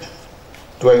needed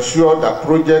to ensure that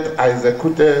projects are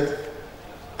executed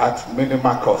at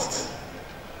minimal cost.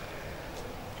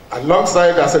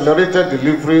 Alongside accelerated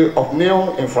delivery of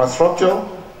new infrastructure,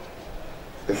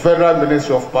 the Federal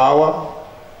Ministry of Power,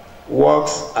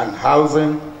 Works and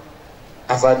Housing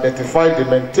has identified the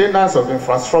maintenance of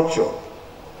infrastructure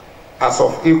as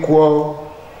of equal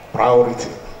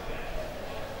priority.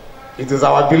 It is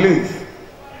our belief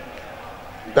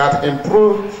that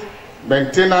improved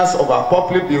maintenance of our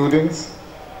public buildings,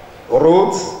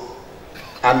 roads,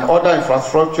 and other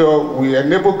infrastructure will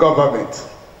enable government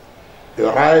to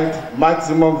derive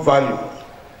maximum value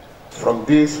from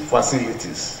these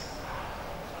facilities,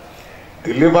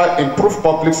 deliver improved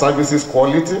public services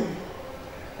quality,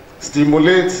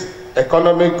 stimulate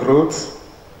economic growth,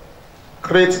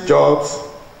 create jobs,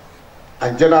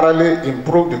 and generally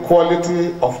improve the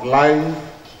quality of life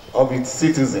of its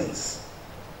citizens.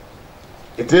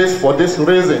 It is for this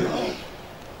reason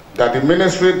that the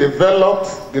ministry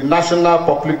developed the National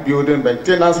Public Building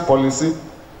Maintenance Policy,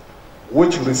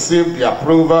 which received the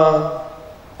approval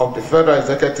of the Federal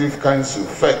Executive Council,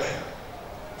 FEC,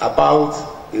 about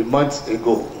a month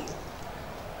ago.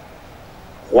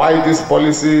 While this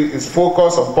policy is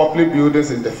focused on public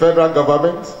buildings in the federal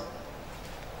government,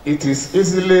 it is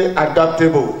easily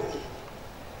adaptable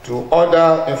to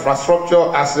other infrastructure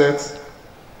assets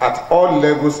at all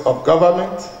levels of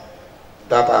government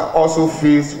that are also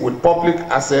faced with public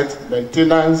asset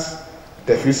maintenance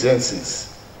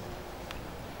deficiencies.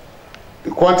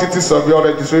 The Quantity Surveyor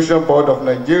Registration Board of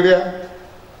Nigeria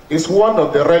is one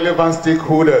of the relevant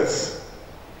stakeholders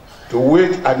to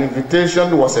which an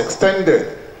invitation was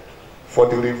extended for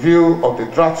the review of the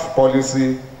draft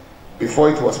policy before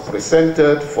it was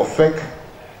presented for FEC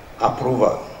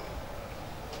approval.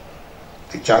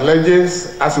 The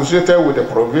challenges associated with the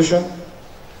provision,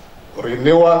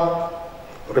 renewal,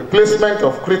 replacement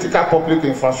of critical public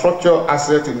infrastructure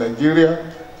assets in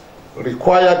Nigeria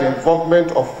require the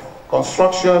involvement of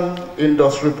construction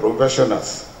industry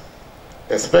professionals,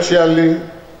 especially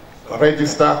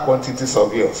registered quantity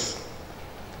surveyors.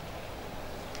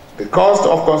 The cost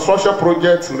of construction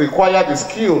projects require the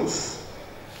skills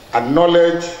and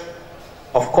knowledge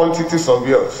of quantity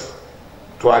surveyors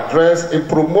to address in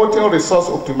promoting resource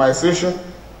optimization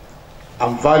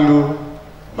and value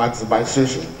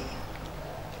maximization.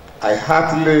 I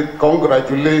heartily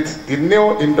congratulate the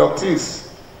new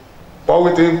inductees, but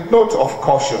with a note of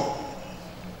caution.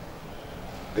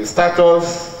 The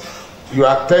status you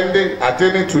are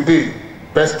attaining today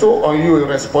bestow on you a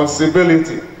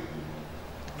responsibility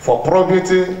for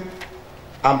probity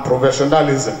and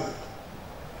professionalism,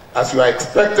 as you are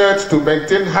expected to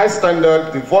maintain high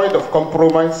standard devoid of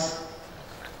compromise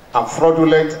and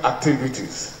fraudulent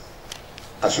activities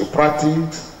as you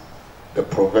practice the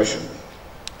profession.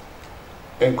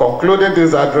 In concluding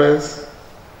this address,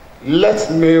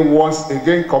 let me once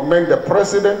again commend the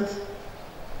President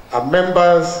and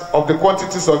members of the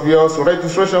Quantity Surveyors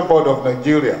Registration Board of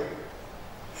Nigeria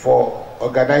for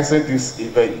organizing this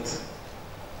event.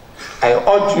 I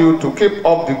urge you to keep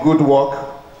up the good work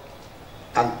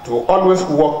and to always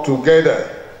work together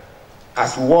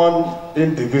as one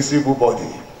indivisible body.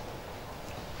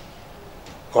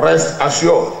 Rest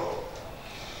assured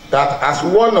that as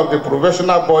one of the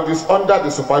professional bodies under the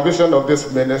supervision of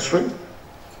this ministry,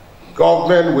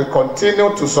 government will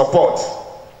continue to support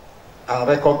and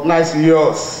recognize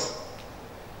yours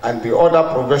and the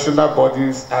other professional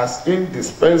bodies as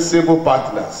indispensable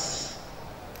partners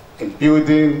in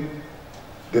building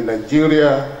the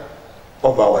Nigeria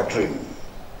of our dream.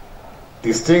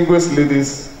 Distinguished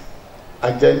ladies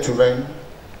and gentlemen,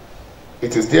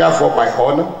 it is therefore my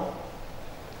honor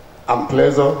and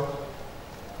pleasure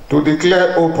to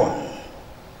declare open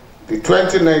the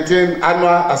 2019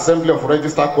 Annual Assembly of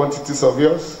Registered Quantity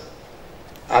Surveyors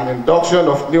and induction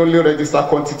of newly registered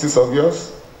quantity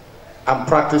surveyors and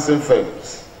practicing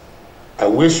firms. I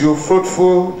wish you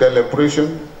fruitful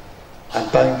deliberation and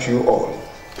thank you all.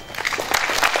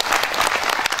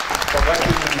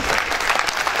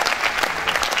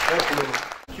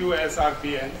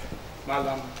 QSRBN,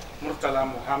 Malam Murtala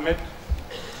Mohammed,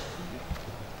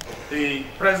 the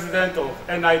President of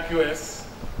NIQS,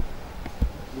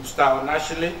 Gustavo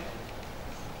Nashile,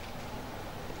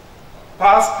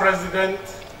 past President,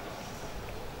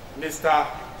 Mr.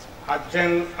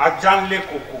 Ajanle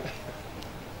Koko.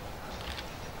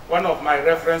 One of my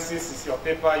references is your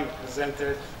paper you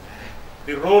presented,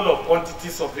 the role of quantity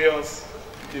surveyors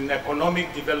in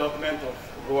economic development of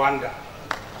Rwanda.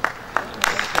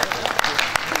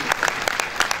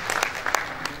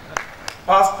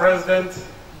 Past President,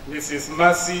 Mrs.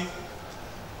 Mercy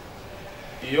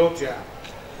Iotia.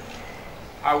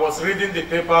 I was reading the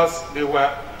papers, they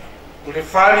were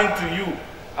referring to you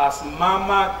as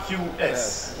Mama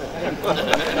QS.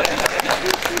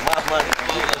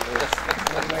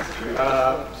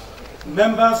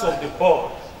 Members of the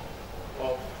board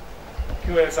of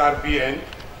QSRBN,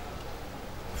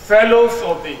 fellows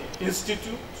of the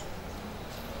institute,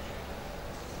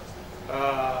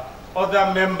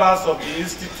 other members of the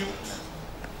institute,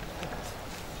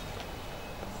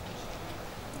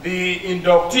 the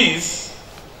inductees,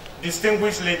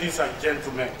 distinguished ladies and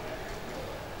gentlemen.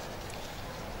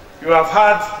 You have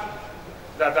heard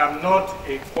that I'm not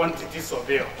a quantity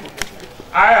surveyor.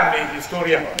 I am a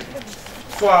historian.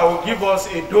 So I will give us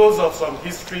a dose of some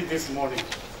history this morning.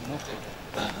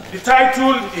 The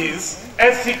title is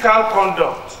Ethical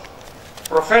Conduct,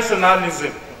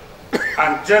 Professionalism,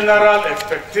 and General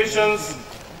Expectations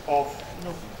of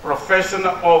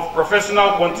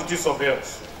professional quantity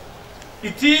surveyors.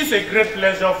 It is a great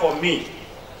pleasure for me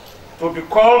to be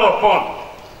called upon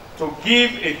to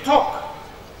give a talk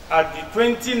at the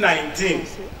 2019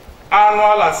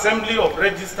 Annual Assembly of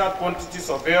Registered Quantity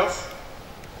Surveyors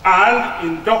and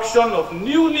induction of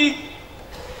newly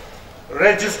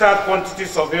registered quantity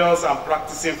surveyors and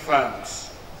practicing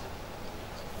firms.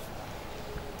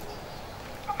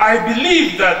 I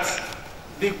believe that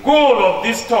the goal of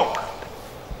this talk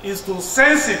is to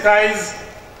sensitize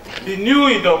the new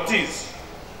inductees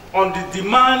on the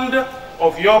demand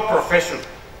of your profession.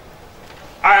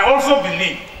 I also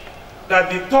believe that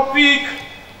the topic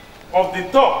of the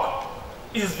talk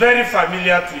is very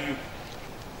familiar to you.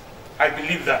 I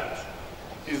believe that.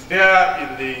 It's there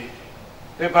in the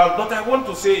paper, but I want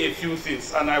to say a few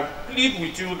things, and I plead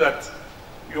with you that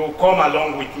you will come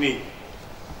along with me.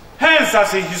 Hence,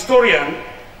 as a historian,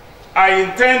 I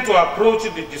intend to approach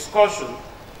the discussion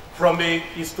from a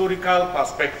historical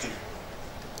perspective.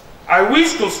 I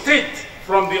wish to state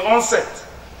from the onset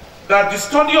that the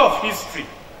study of history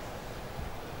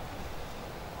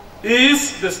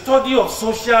is the study of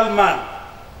social man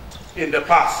in the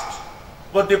past.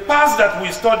 But the past that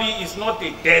we study is not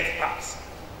a dead past.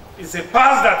 It's a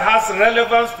past that has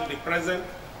relevance to the present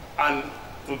and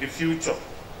to the future.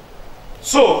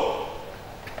 So,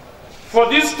 for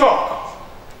this talk,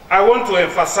 I want to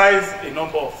emphasize a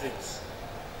number of things.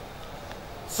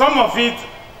 Some of it,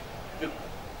 the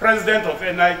President of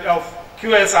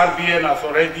QSRBN has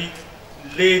already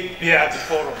laid bare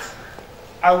before us.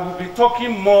 I will be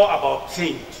talking more about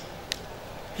change.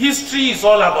 History is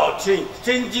all about change,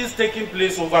 changes taking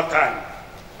place over time.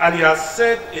 And he has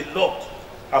said a lot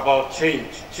about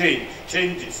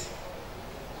changes.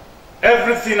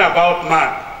 Everything about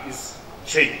man is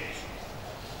change.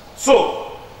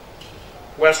 So,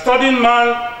 we're studying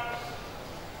man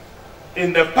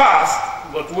in the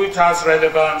past, but which has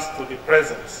relevance to the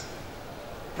present.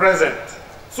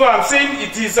 So I'm saying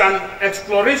it is an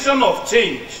exploration of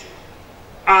change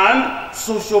and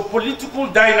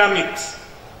socio-political dynamics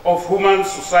of human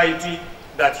society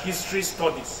that history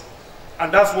studies.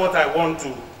 And that's what I want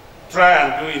to try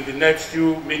and do in the next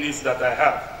few minutes that I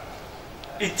have.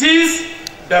 It is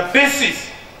the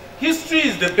basis history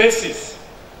is the basis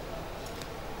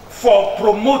for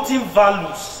promoting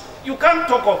values. You can't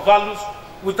talk of values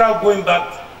without going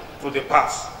back to the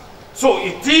past. So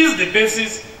it is the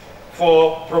basis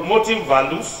for promoting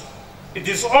values. It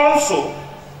is also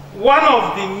one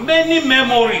of the many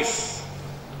memories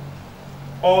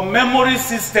or memory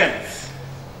systems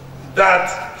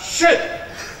that shape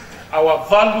our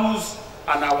values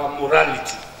and our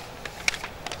morality.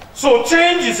 So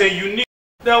change is a unique.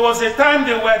 There was a time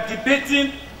they were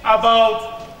debating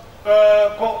about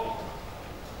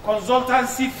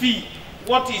consultancy fee,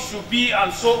 what it should be,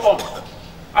 and so on.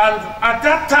 And at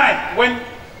that time, when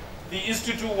the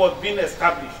institute was being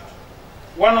established,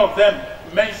 one of them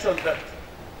mentioned that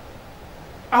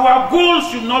our goal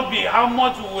should not be how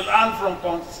much we will earn from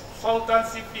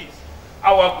consultancy fees.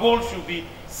 Our goal should be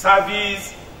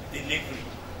service delivery.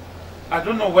 I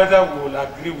don't know whether we will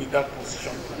agree with that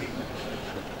position today.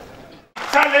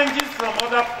 Challenges from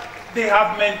other, they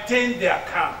have maintained their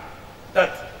calm,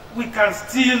 that we can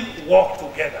still work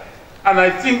together. And I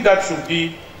think that should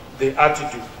be the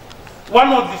attitude.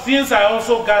 One of the things I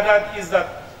also gathered is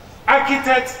that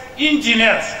architects,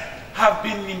 engineers have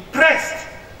been impressed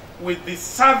with the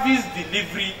service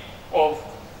delivery of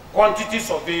quantity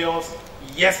surveyors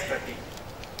yesterday.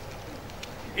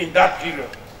 In that period,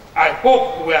 I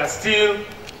hope we are still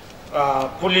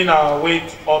pulling our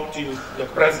weight up till the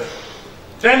present.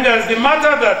 Then there's the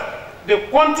matter that the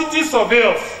quantity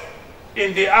surveyors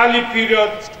in the early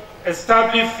period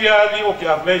established fairly, okay,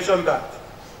 I've mentioned that.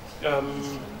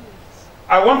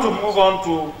 I want to move on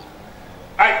to,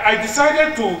 I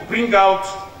decided to bring out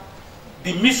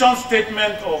the mission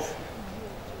statement of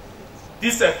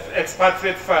this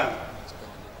expatriate fund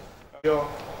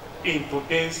in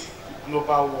today's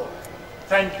global world.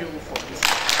 Thank you for this.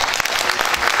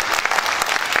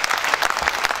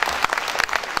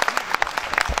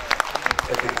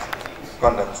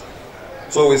 Conduct.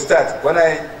 So we start. When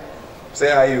I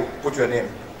say I, you put your name.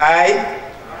 I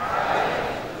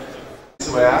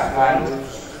swear and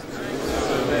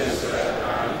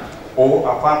or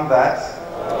affirm that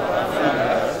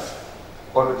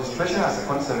or registration as a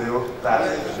consular that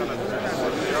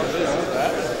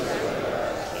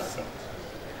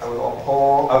I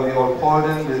will be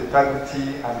upholding the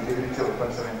integrity and integrity of the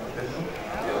consular profession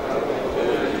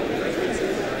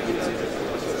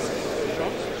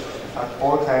at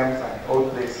all times and all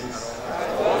places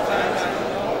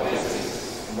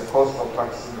in the course of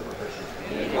practicing the profession.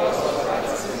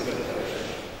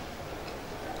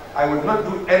 I will not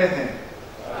do anything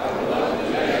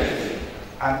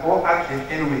and or act in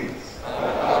any ways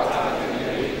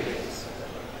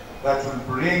that will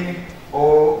bring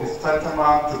or is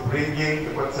tantamount to bringing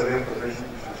the conservation profession to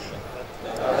fruition.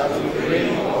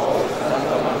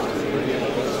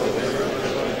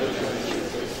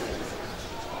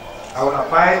 I will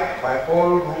abide by all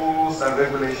rules and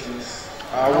regulations.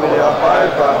 I will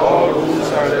abide by all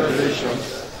rules and regulations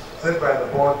set by the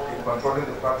board in controlling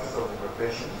the practice of the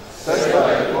profession. set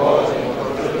by the board in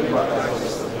controlling the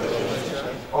practice of the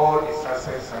profession. All its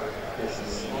aspects and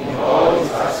ramifications. In all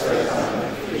its aspects and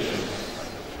ramifications.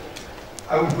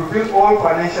 I will fulfill all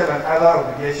financial and other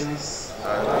obligations. I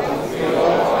will fulfill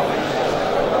all financial and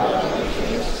other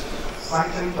obligations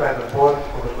Sanctioned by the board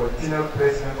for the continual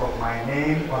placement of my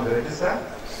name on the register.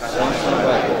 sanctioned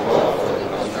by the board for the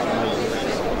continual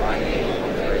placement of my name on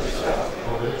the register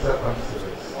For the register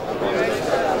consulars.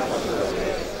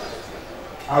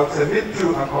 I will submit to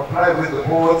and comply with the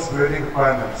board's periodic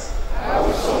requirements. I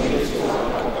will submit to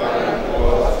and comply with the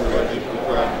board's periodic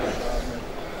requirements.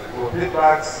 For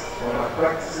feedbacks on my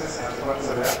practices as a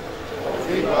consular.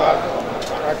 Feedback on my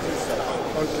practice as a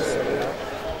consular.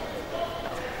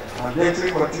 Mandatory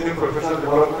continuing professional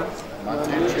development.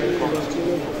 Mandatory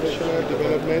continuing professional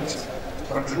development.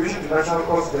 Contribution to national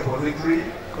cost depository.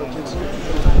 And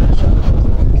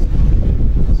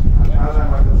other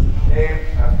matters aimed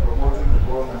at promoting the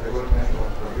growth and development of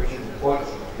profession in all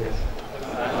its applications.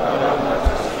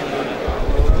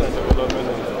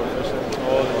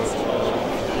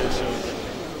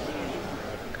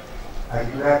 I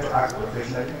declare to act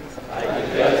professionally.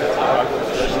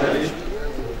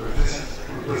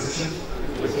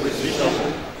 With precision.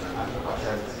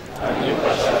 And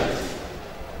impartiality.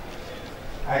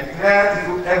 I declare to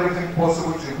do everything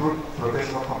possible to improve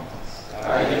professional competence.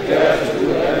 I declare to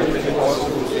do everything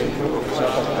possible to improve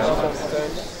professional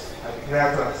competence. I declare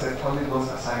to accept only those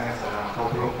assignments that I am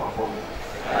capable of performing.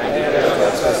 I declare to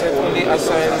accept only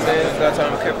assignments that I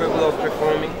am capable of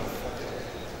performing.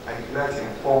 I declare to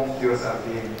inform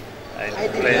QSRBA I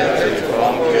declare to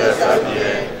inform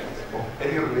QSRBA of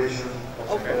any relation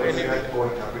or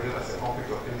interpreted as a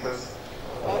conflict of interest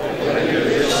of any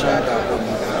relation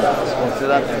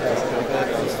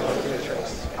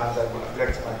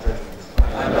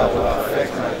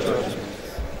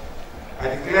I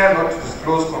declare not to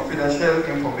disclose confidential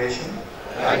information.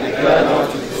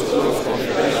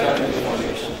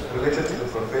 Related to the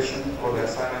profession or the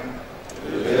assignment.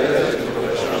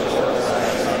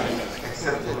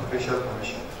 Except the official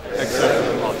permission.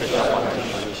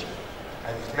 I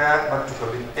declare not to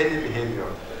commit any behavior.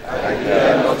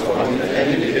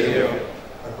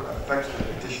 That would affect the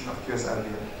reputation of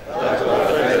QSRBN.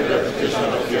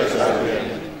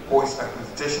 Or its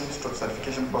accreditation to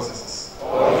certification processes.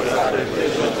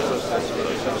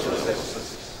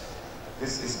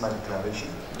 This is my declaration.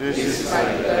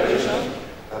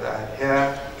 That I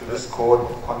adhere to this code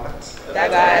of conduct.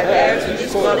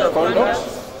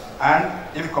 And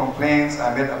if complaints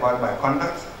are made about my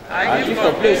conduct, I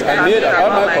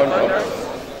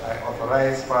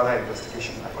authorize further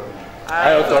investigation accordingly.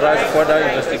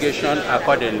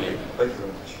 Thank you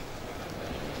very much.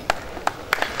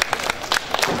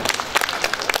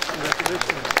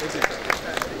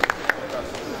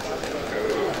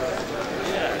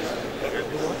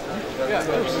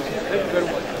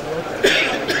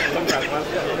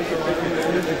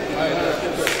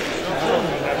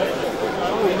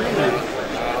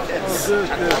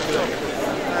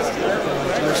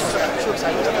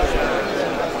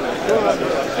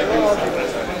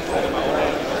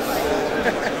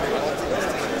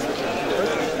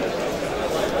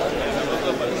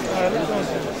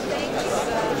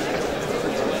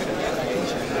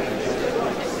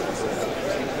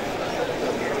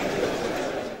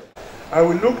 I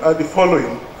will look at the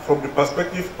following from the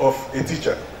perspective of a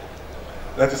teacher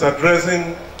that is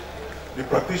addressing the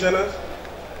practitioners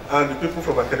and the people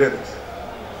from academics.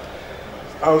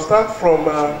 I will start from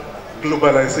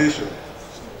globalization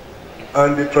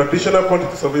and the traditional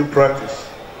quantity surveying practice.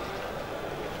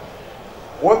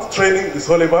 What training is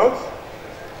all about.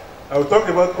 I will talk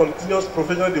about continuous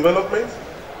professional development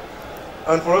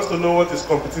and for us to know what is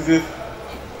competitive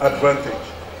advantage.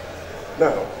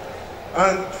 Now,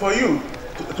 and for you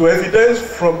to evidence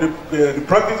from the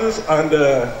practices and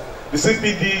the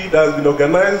CPD that has been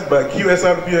organized by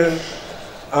QSRBN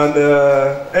and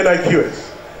NIQS,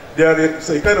 there is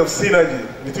a kind of synergy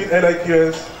between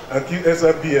NIQS and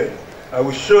QSRBN. I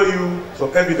will show you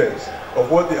some evidence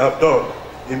of what they have done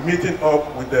in meeting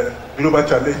up with the global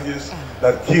challenges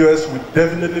that QS will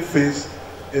definitely face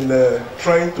in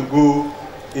trying to go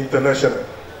international.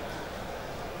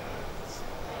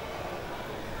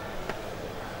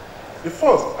 The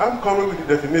first, I'm coming with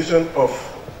the definition of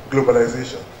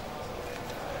globalization.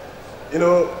 You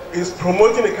know, it's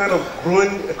promoting a kind of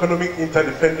growing economic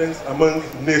interdependence among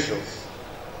nations.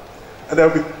 And there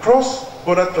will be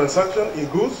cross-border transaction in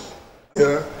goods.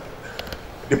 The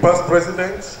past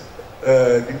president,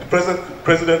 the present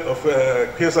president of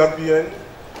QSRBN,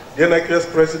 the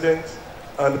NIQS president,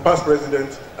 and the past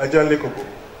president, Ajan Lekobo.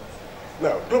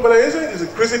 Now, globalization is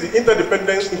increasing the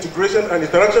interdependence, integration, and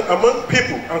interaction among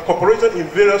people and corporations in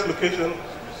various locations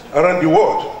around the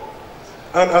world.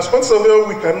 And as one surveyor,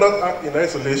 we cannot act in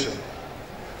isolation.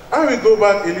 I will go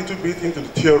back a little bit into the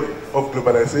theory of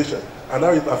globalization and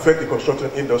how it affects the construction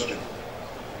industry.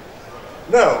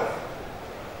 Now,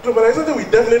 globalization will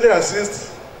definitely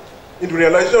assist in the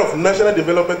realization of national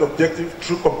development objectives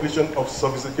through completion of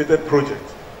sophisticated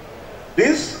projects.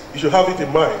 This, you should have it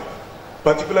in mind.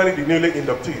 Particularly the newly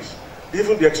inductees,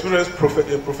 even the experienced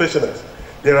professionals,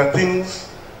 there are things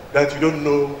that you don't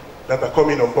know that are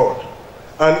coming on board.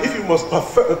 And if you must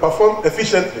perform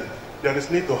efficiently, there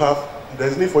is need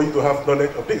for you to have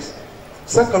knowledge of this.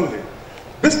 Secondly,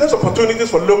 business opportunities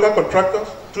for local contractors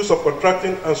through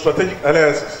subcontracting and strategic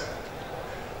alliances.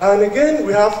 And again,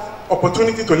 we have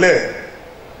opportunity to learn.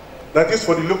 That is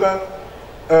for the local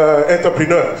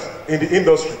entrepreneurs in the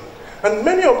industry. And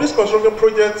many of these construction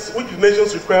projects which the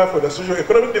nations require for their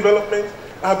socio-economic development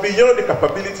are beyond the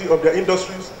capability of their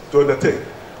industries to undertake,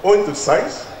 owing to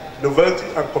size, novelty,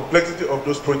 and complexity of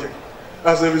those projects.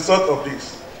 As a result of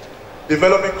this,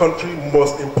 developing countries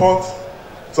must import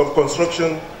some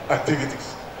construction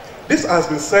activities. This has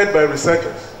been said by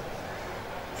researchers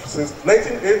since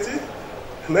 1980,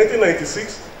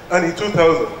 1996, and in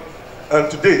 2000. And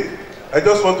today, I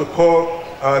just want to call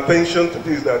our attention to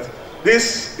this, that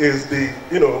this is the,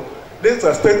 these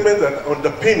are statements that are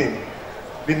underpinning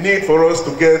the need for us to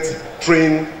get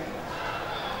trained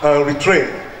and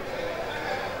retrained.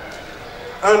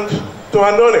 And to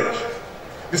our knowledge,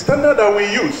 the standard that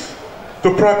we use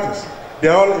to practice, they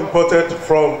are all imported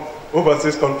from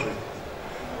overseas countries.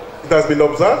 It has been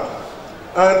observed,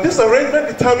 and this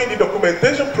arrangement determines the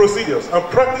documentation procedures and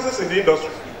practices in the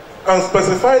industry. and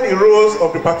specify the roles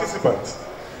of the participants.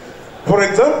 For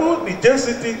example, the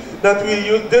JCT that we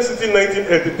used, JCT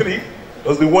 1983,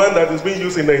 was the one that is being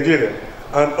used in Nigeria.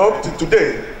 And up to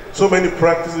today, so many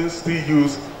practices still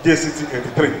use JCT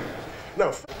 83.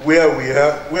 Now, where we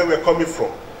are coming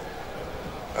from,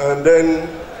 and then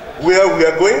where we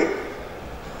are going,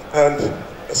 and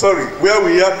where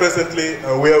we are presently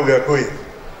and where we are going.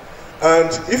 And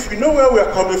if we know where we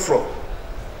are coming from,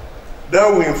 that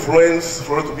will influence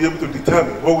for us to be able to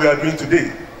determine what we are doing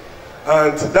today.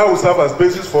 And that will serve as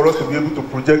basis for us to be able to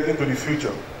project into the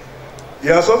future. He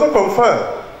has also confirmed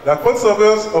that quantity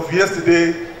surveyors of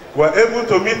yesterday were able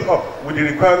to meet up with the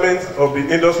requirements of the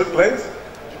industry clients,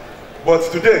 but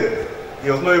today he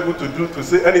was not able to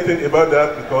say anything about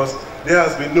that because there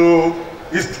has been no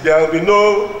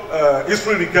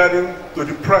history regarding to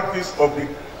the practice of the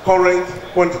current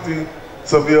quantity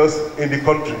surveyors in the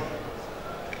country.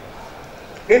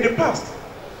 In the past,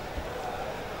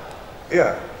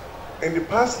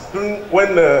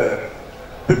 when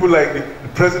people like the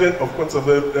president of Quantity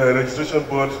Survey Registration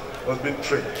Board was being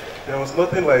trained, there was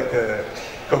nothing like a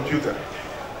computer.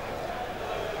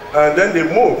 And then they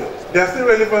moved. They are still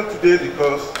relevant today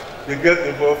because they get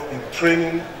involved in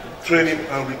training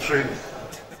and retraining.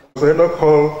 So I not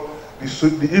call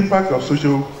the impact of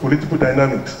socio-political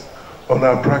dynamics on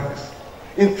our practice.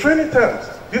 In training terms,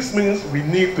 this means we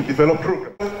need to develop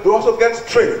programs. To also get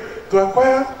trained, to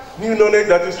acquire new knowledge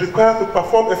that is required to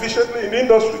perform efficiently in the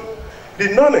industry.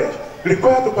 The knowledge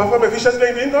required to perform efficiently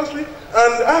in the industry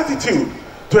and the attitude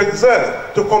to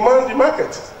excel, to command the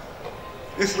market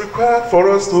is required for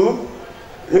us to,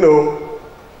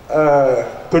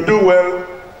 to do well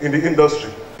in the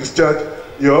industry. Discharge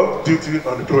your duty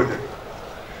on the project.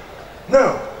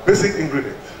 Now, basic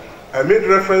ingredients. I made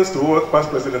reference to what past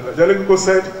President Ajay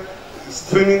said,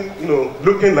 streaming,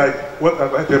 looking like what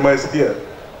I've itemized here.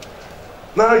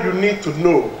 Now you need to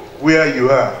know where you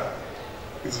are.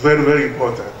 It's very, very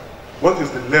important. What is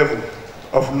the level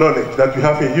of knowledge that you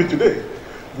have in you today?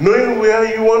 Knowing where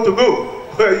you want to go.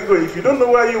 Where you go. If you don't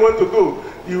know where you want to go,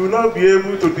 you will not be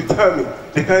able to determine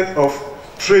the kind of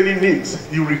training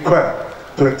needs you require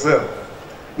to excel.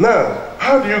 Now,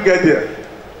 how do you get there?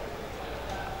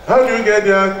 How do you get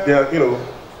there? There are,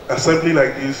 assembly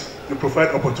like this to provide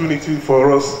opportunity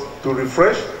for us to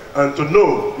refresh and to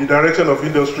know the direction of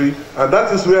industry, and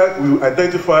that is where we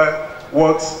identify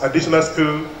what additional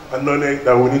skill and knowledge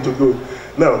that we need to go.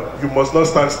 Now, you must not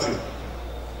stand still.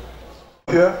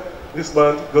 Here, this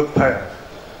man got tired.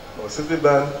 I was sitting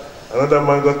down, another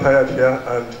man got tired here,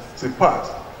 and it's a part.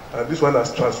 And this one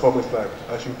has transformed his life.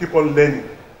 And should keep on learning.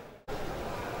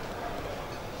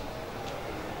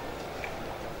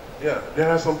 Yeah, there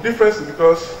are some differences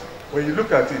because when you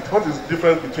look at it, what is the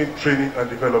difference between training and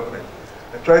development?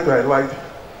 I try to highlight,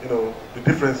 the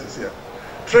differences here.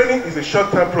 Training is a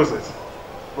short-term process,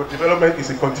 but development is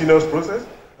a continuous process.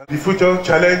 And the future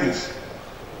challenges.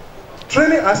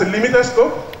 Training has a limited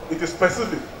scope, it is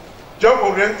specific,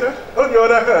 job-oriented. On the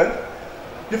other hand,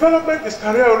 development is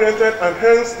career-oriented and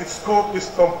hence its scope is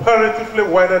comparatively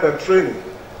wider than training.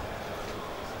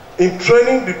 In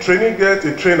training, the trainee gets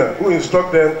a trainer who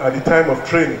instructs them at the time of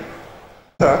training.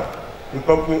 The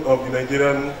company of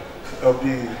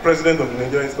the president of the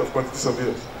Nigerian Institute of Quantity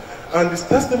Surveyors. And this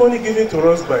testimony given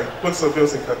to us by quantity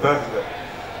surveyors in Qatar is that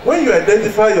when you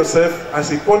identify yourself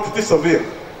as a quantity surveyor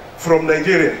from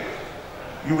Nigeria,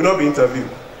 you will not be interviewed.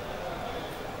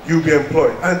 You will be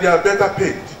employed, and they are better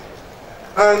paid.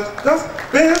 And that's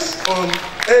based on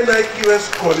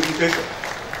NIQS qualification.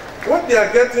 What they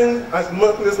are getting as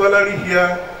monthly salary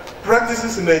here,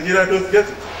 practices in Nigeria don't get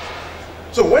it.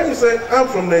 So when you say, I'm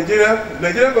from Nigeria,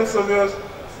 Nigerian quantity surveyors,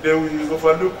 they will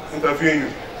overlook interviewing you.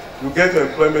 You get your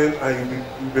employment and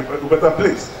you'll be a better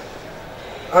place.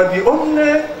 And the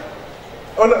only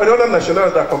other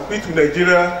nationals that compete with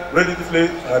Nigeria relatively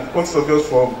are the quantity surveyors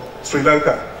from Sri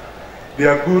Lanka. They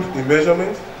are good in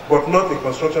measurement, but not in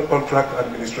construction contract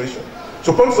administration.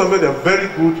 So quantity surveyors are very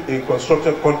good in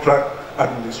construction contract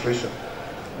administration.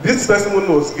 This testimony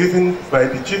was given by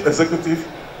the chief executive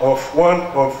of one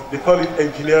of, they call it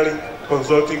engineering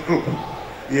consulting group.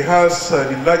 He has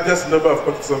the largest number of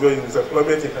quantity surveyors in his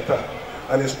employment in Qatar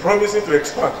and is promising to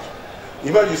expand.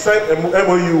 In fact, he signed an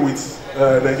MOU with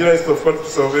Nigerian Institute of Quantity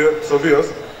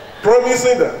Surveyors,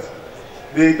 promising that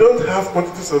they don't have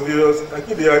quantity surveyors. I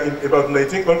think they are in about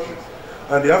 19 countries,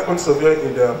 and they have quantity surveyors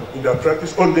in their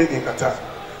practice only in Qatar.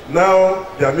 Now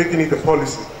they are making it a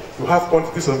policy to have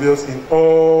quantity surveyors in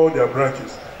all their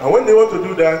branches. And when they want to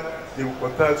do that, they will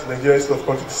contact Nigerian Institute of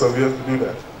Quantity Surveyors to do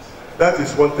that. That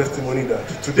is one testimony that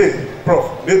today,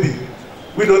 Prof, maybe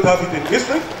we don't have it in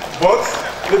history, but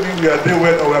maybe we are doing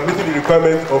well or we are meeting the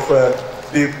requirement of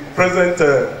the present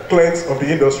clients of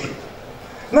the industry.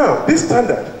 Now, this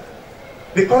standard,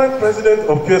 the current president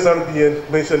of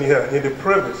QSRBN mentioned here in the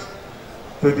preface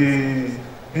to the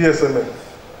BSMN,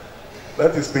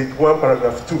 that is page 1,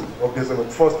 paragraph 2 of the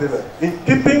first statement. In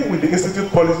keeping with the Institute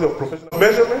Policy of Professional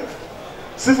Measurement,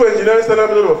 Civil Engineering Standard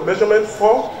Method of Measurement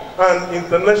 4, and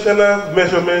International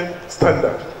Measurement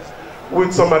Standard,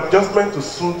 with some adjustment to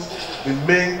suit the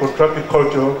main contracting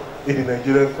culture in the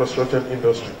Nigerian construction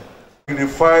industry. The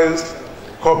revised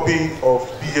copy of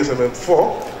BSMN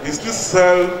 4 is still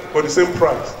sold for the same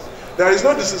price. There is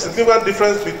no significant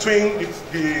difference between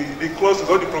the clauses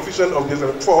or the provision of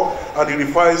BSMN 4 and the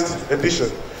revised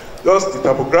edition. Just the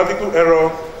typographical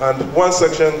error and one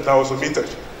section that was omitted.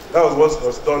 That was what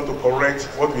was done to correct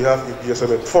what we have in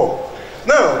BSMN 4.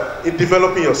 Now, in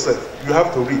developing yourself, you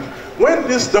have to read. When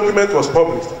this document was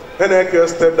published, NIK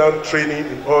stepped down training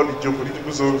in all the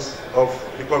geopolitical zones of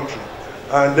the country.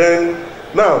 And then,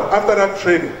 now, after that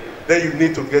training, then you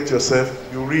need to get yourself,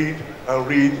 you read and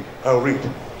read and read.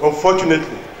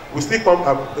 Unfortunately, we still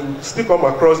come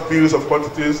across bills of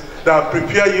quantities that are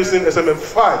prepared using SMM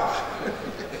 5.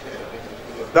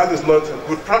 That is not a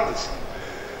good practice.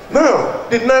 Now,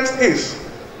 the next is,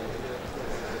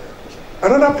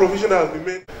 another provision that has been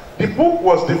made. The book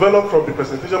was developed from the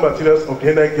presentation materials of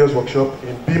the NIK's workshop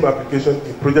in BIM application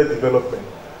in project development,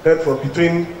 held from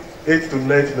between 8th to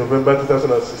 9th November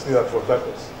 2016 at Fort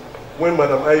Lagos, when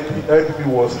Madam IPP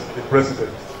was the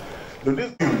president. Now,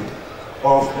 this view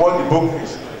of what the book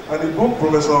is, and the book,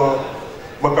 Professor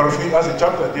McCarthy has a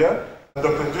chapter there,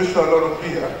 Dr. Joshua Loro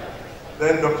here,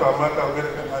 then Dr. Amaka,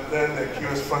 and then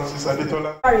QS Francis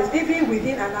Adetola. Even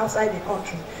within and outside the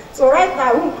country. So right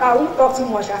now, I won't talk too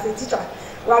much as a teacher.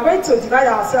 We are going to divide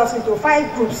ourselves into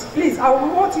 5 groups. Please, I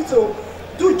want you to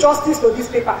do justice to this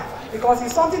paper, because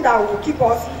it's something that will keep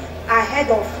us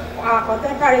ahead of our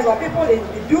contemporaries or people in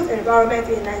the built environment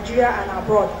in Nigeria and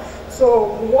abroad.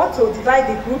 So we want to divide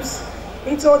the groups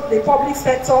into the public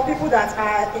sector, people that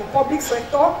are in public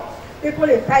sector, people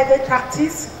in private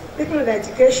practice, people in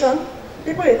education,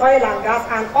 people in oil and gas,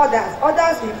 and others.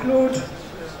 Others include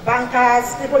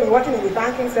bankers, people working in the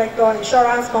banking sector,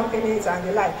 insurance companies, and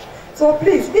the like. So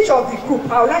please, each of the group,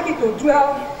 I would like you to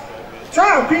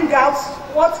try and bring out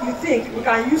what you think we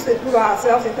can use to improve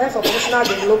ourselves in terms of professional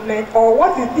development, or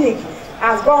what you think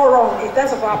has gone wrong in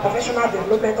terms of our professional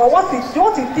development, or what you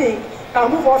think can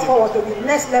move us forward to the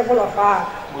next level of our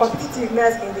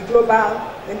competitiveness in the global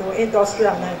industry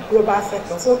and global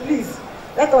sector. So please,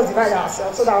 let us divide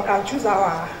ourselves so that we can choose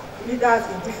our leaders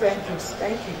in different groups.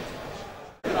 Thank you.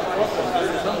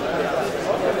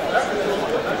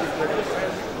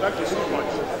 Thank you so much.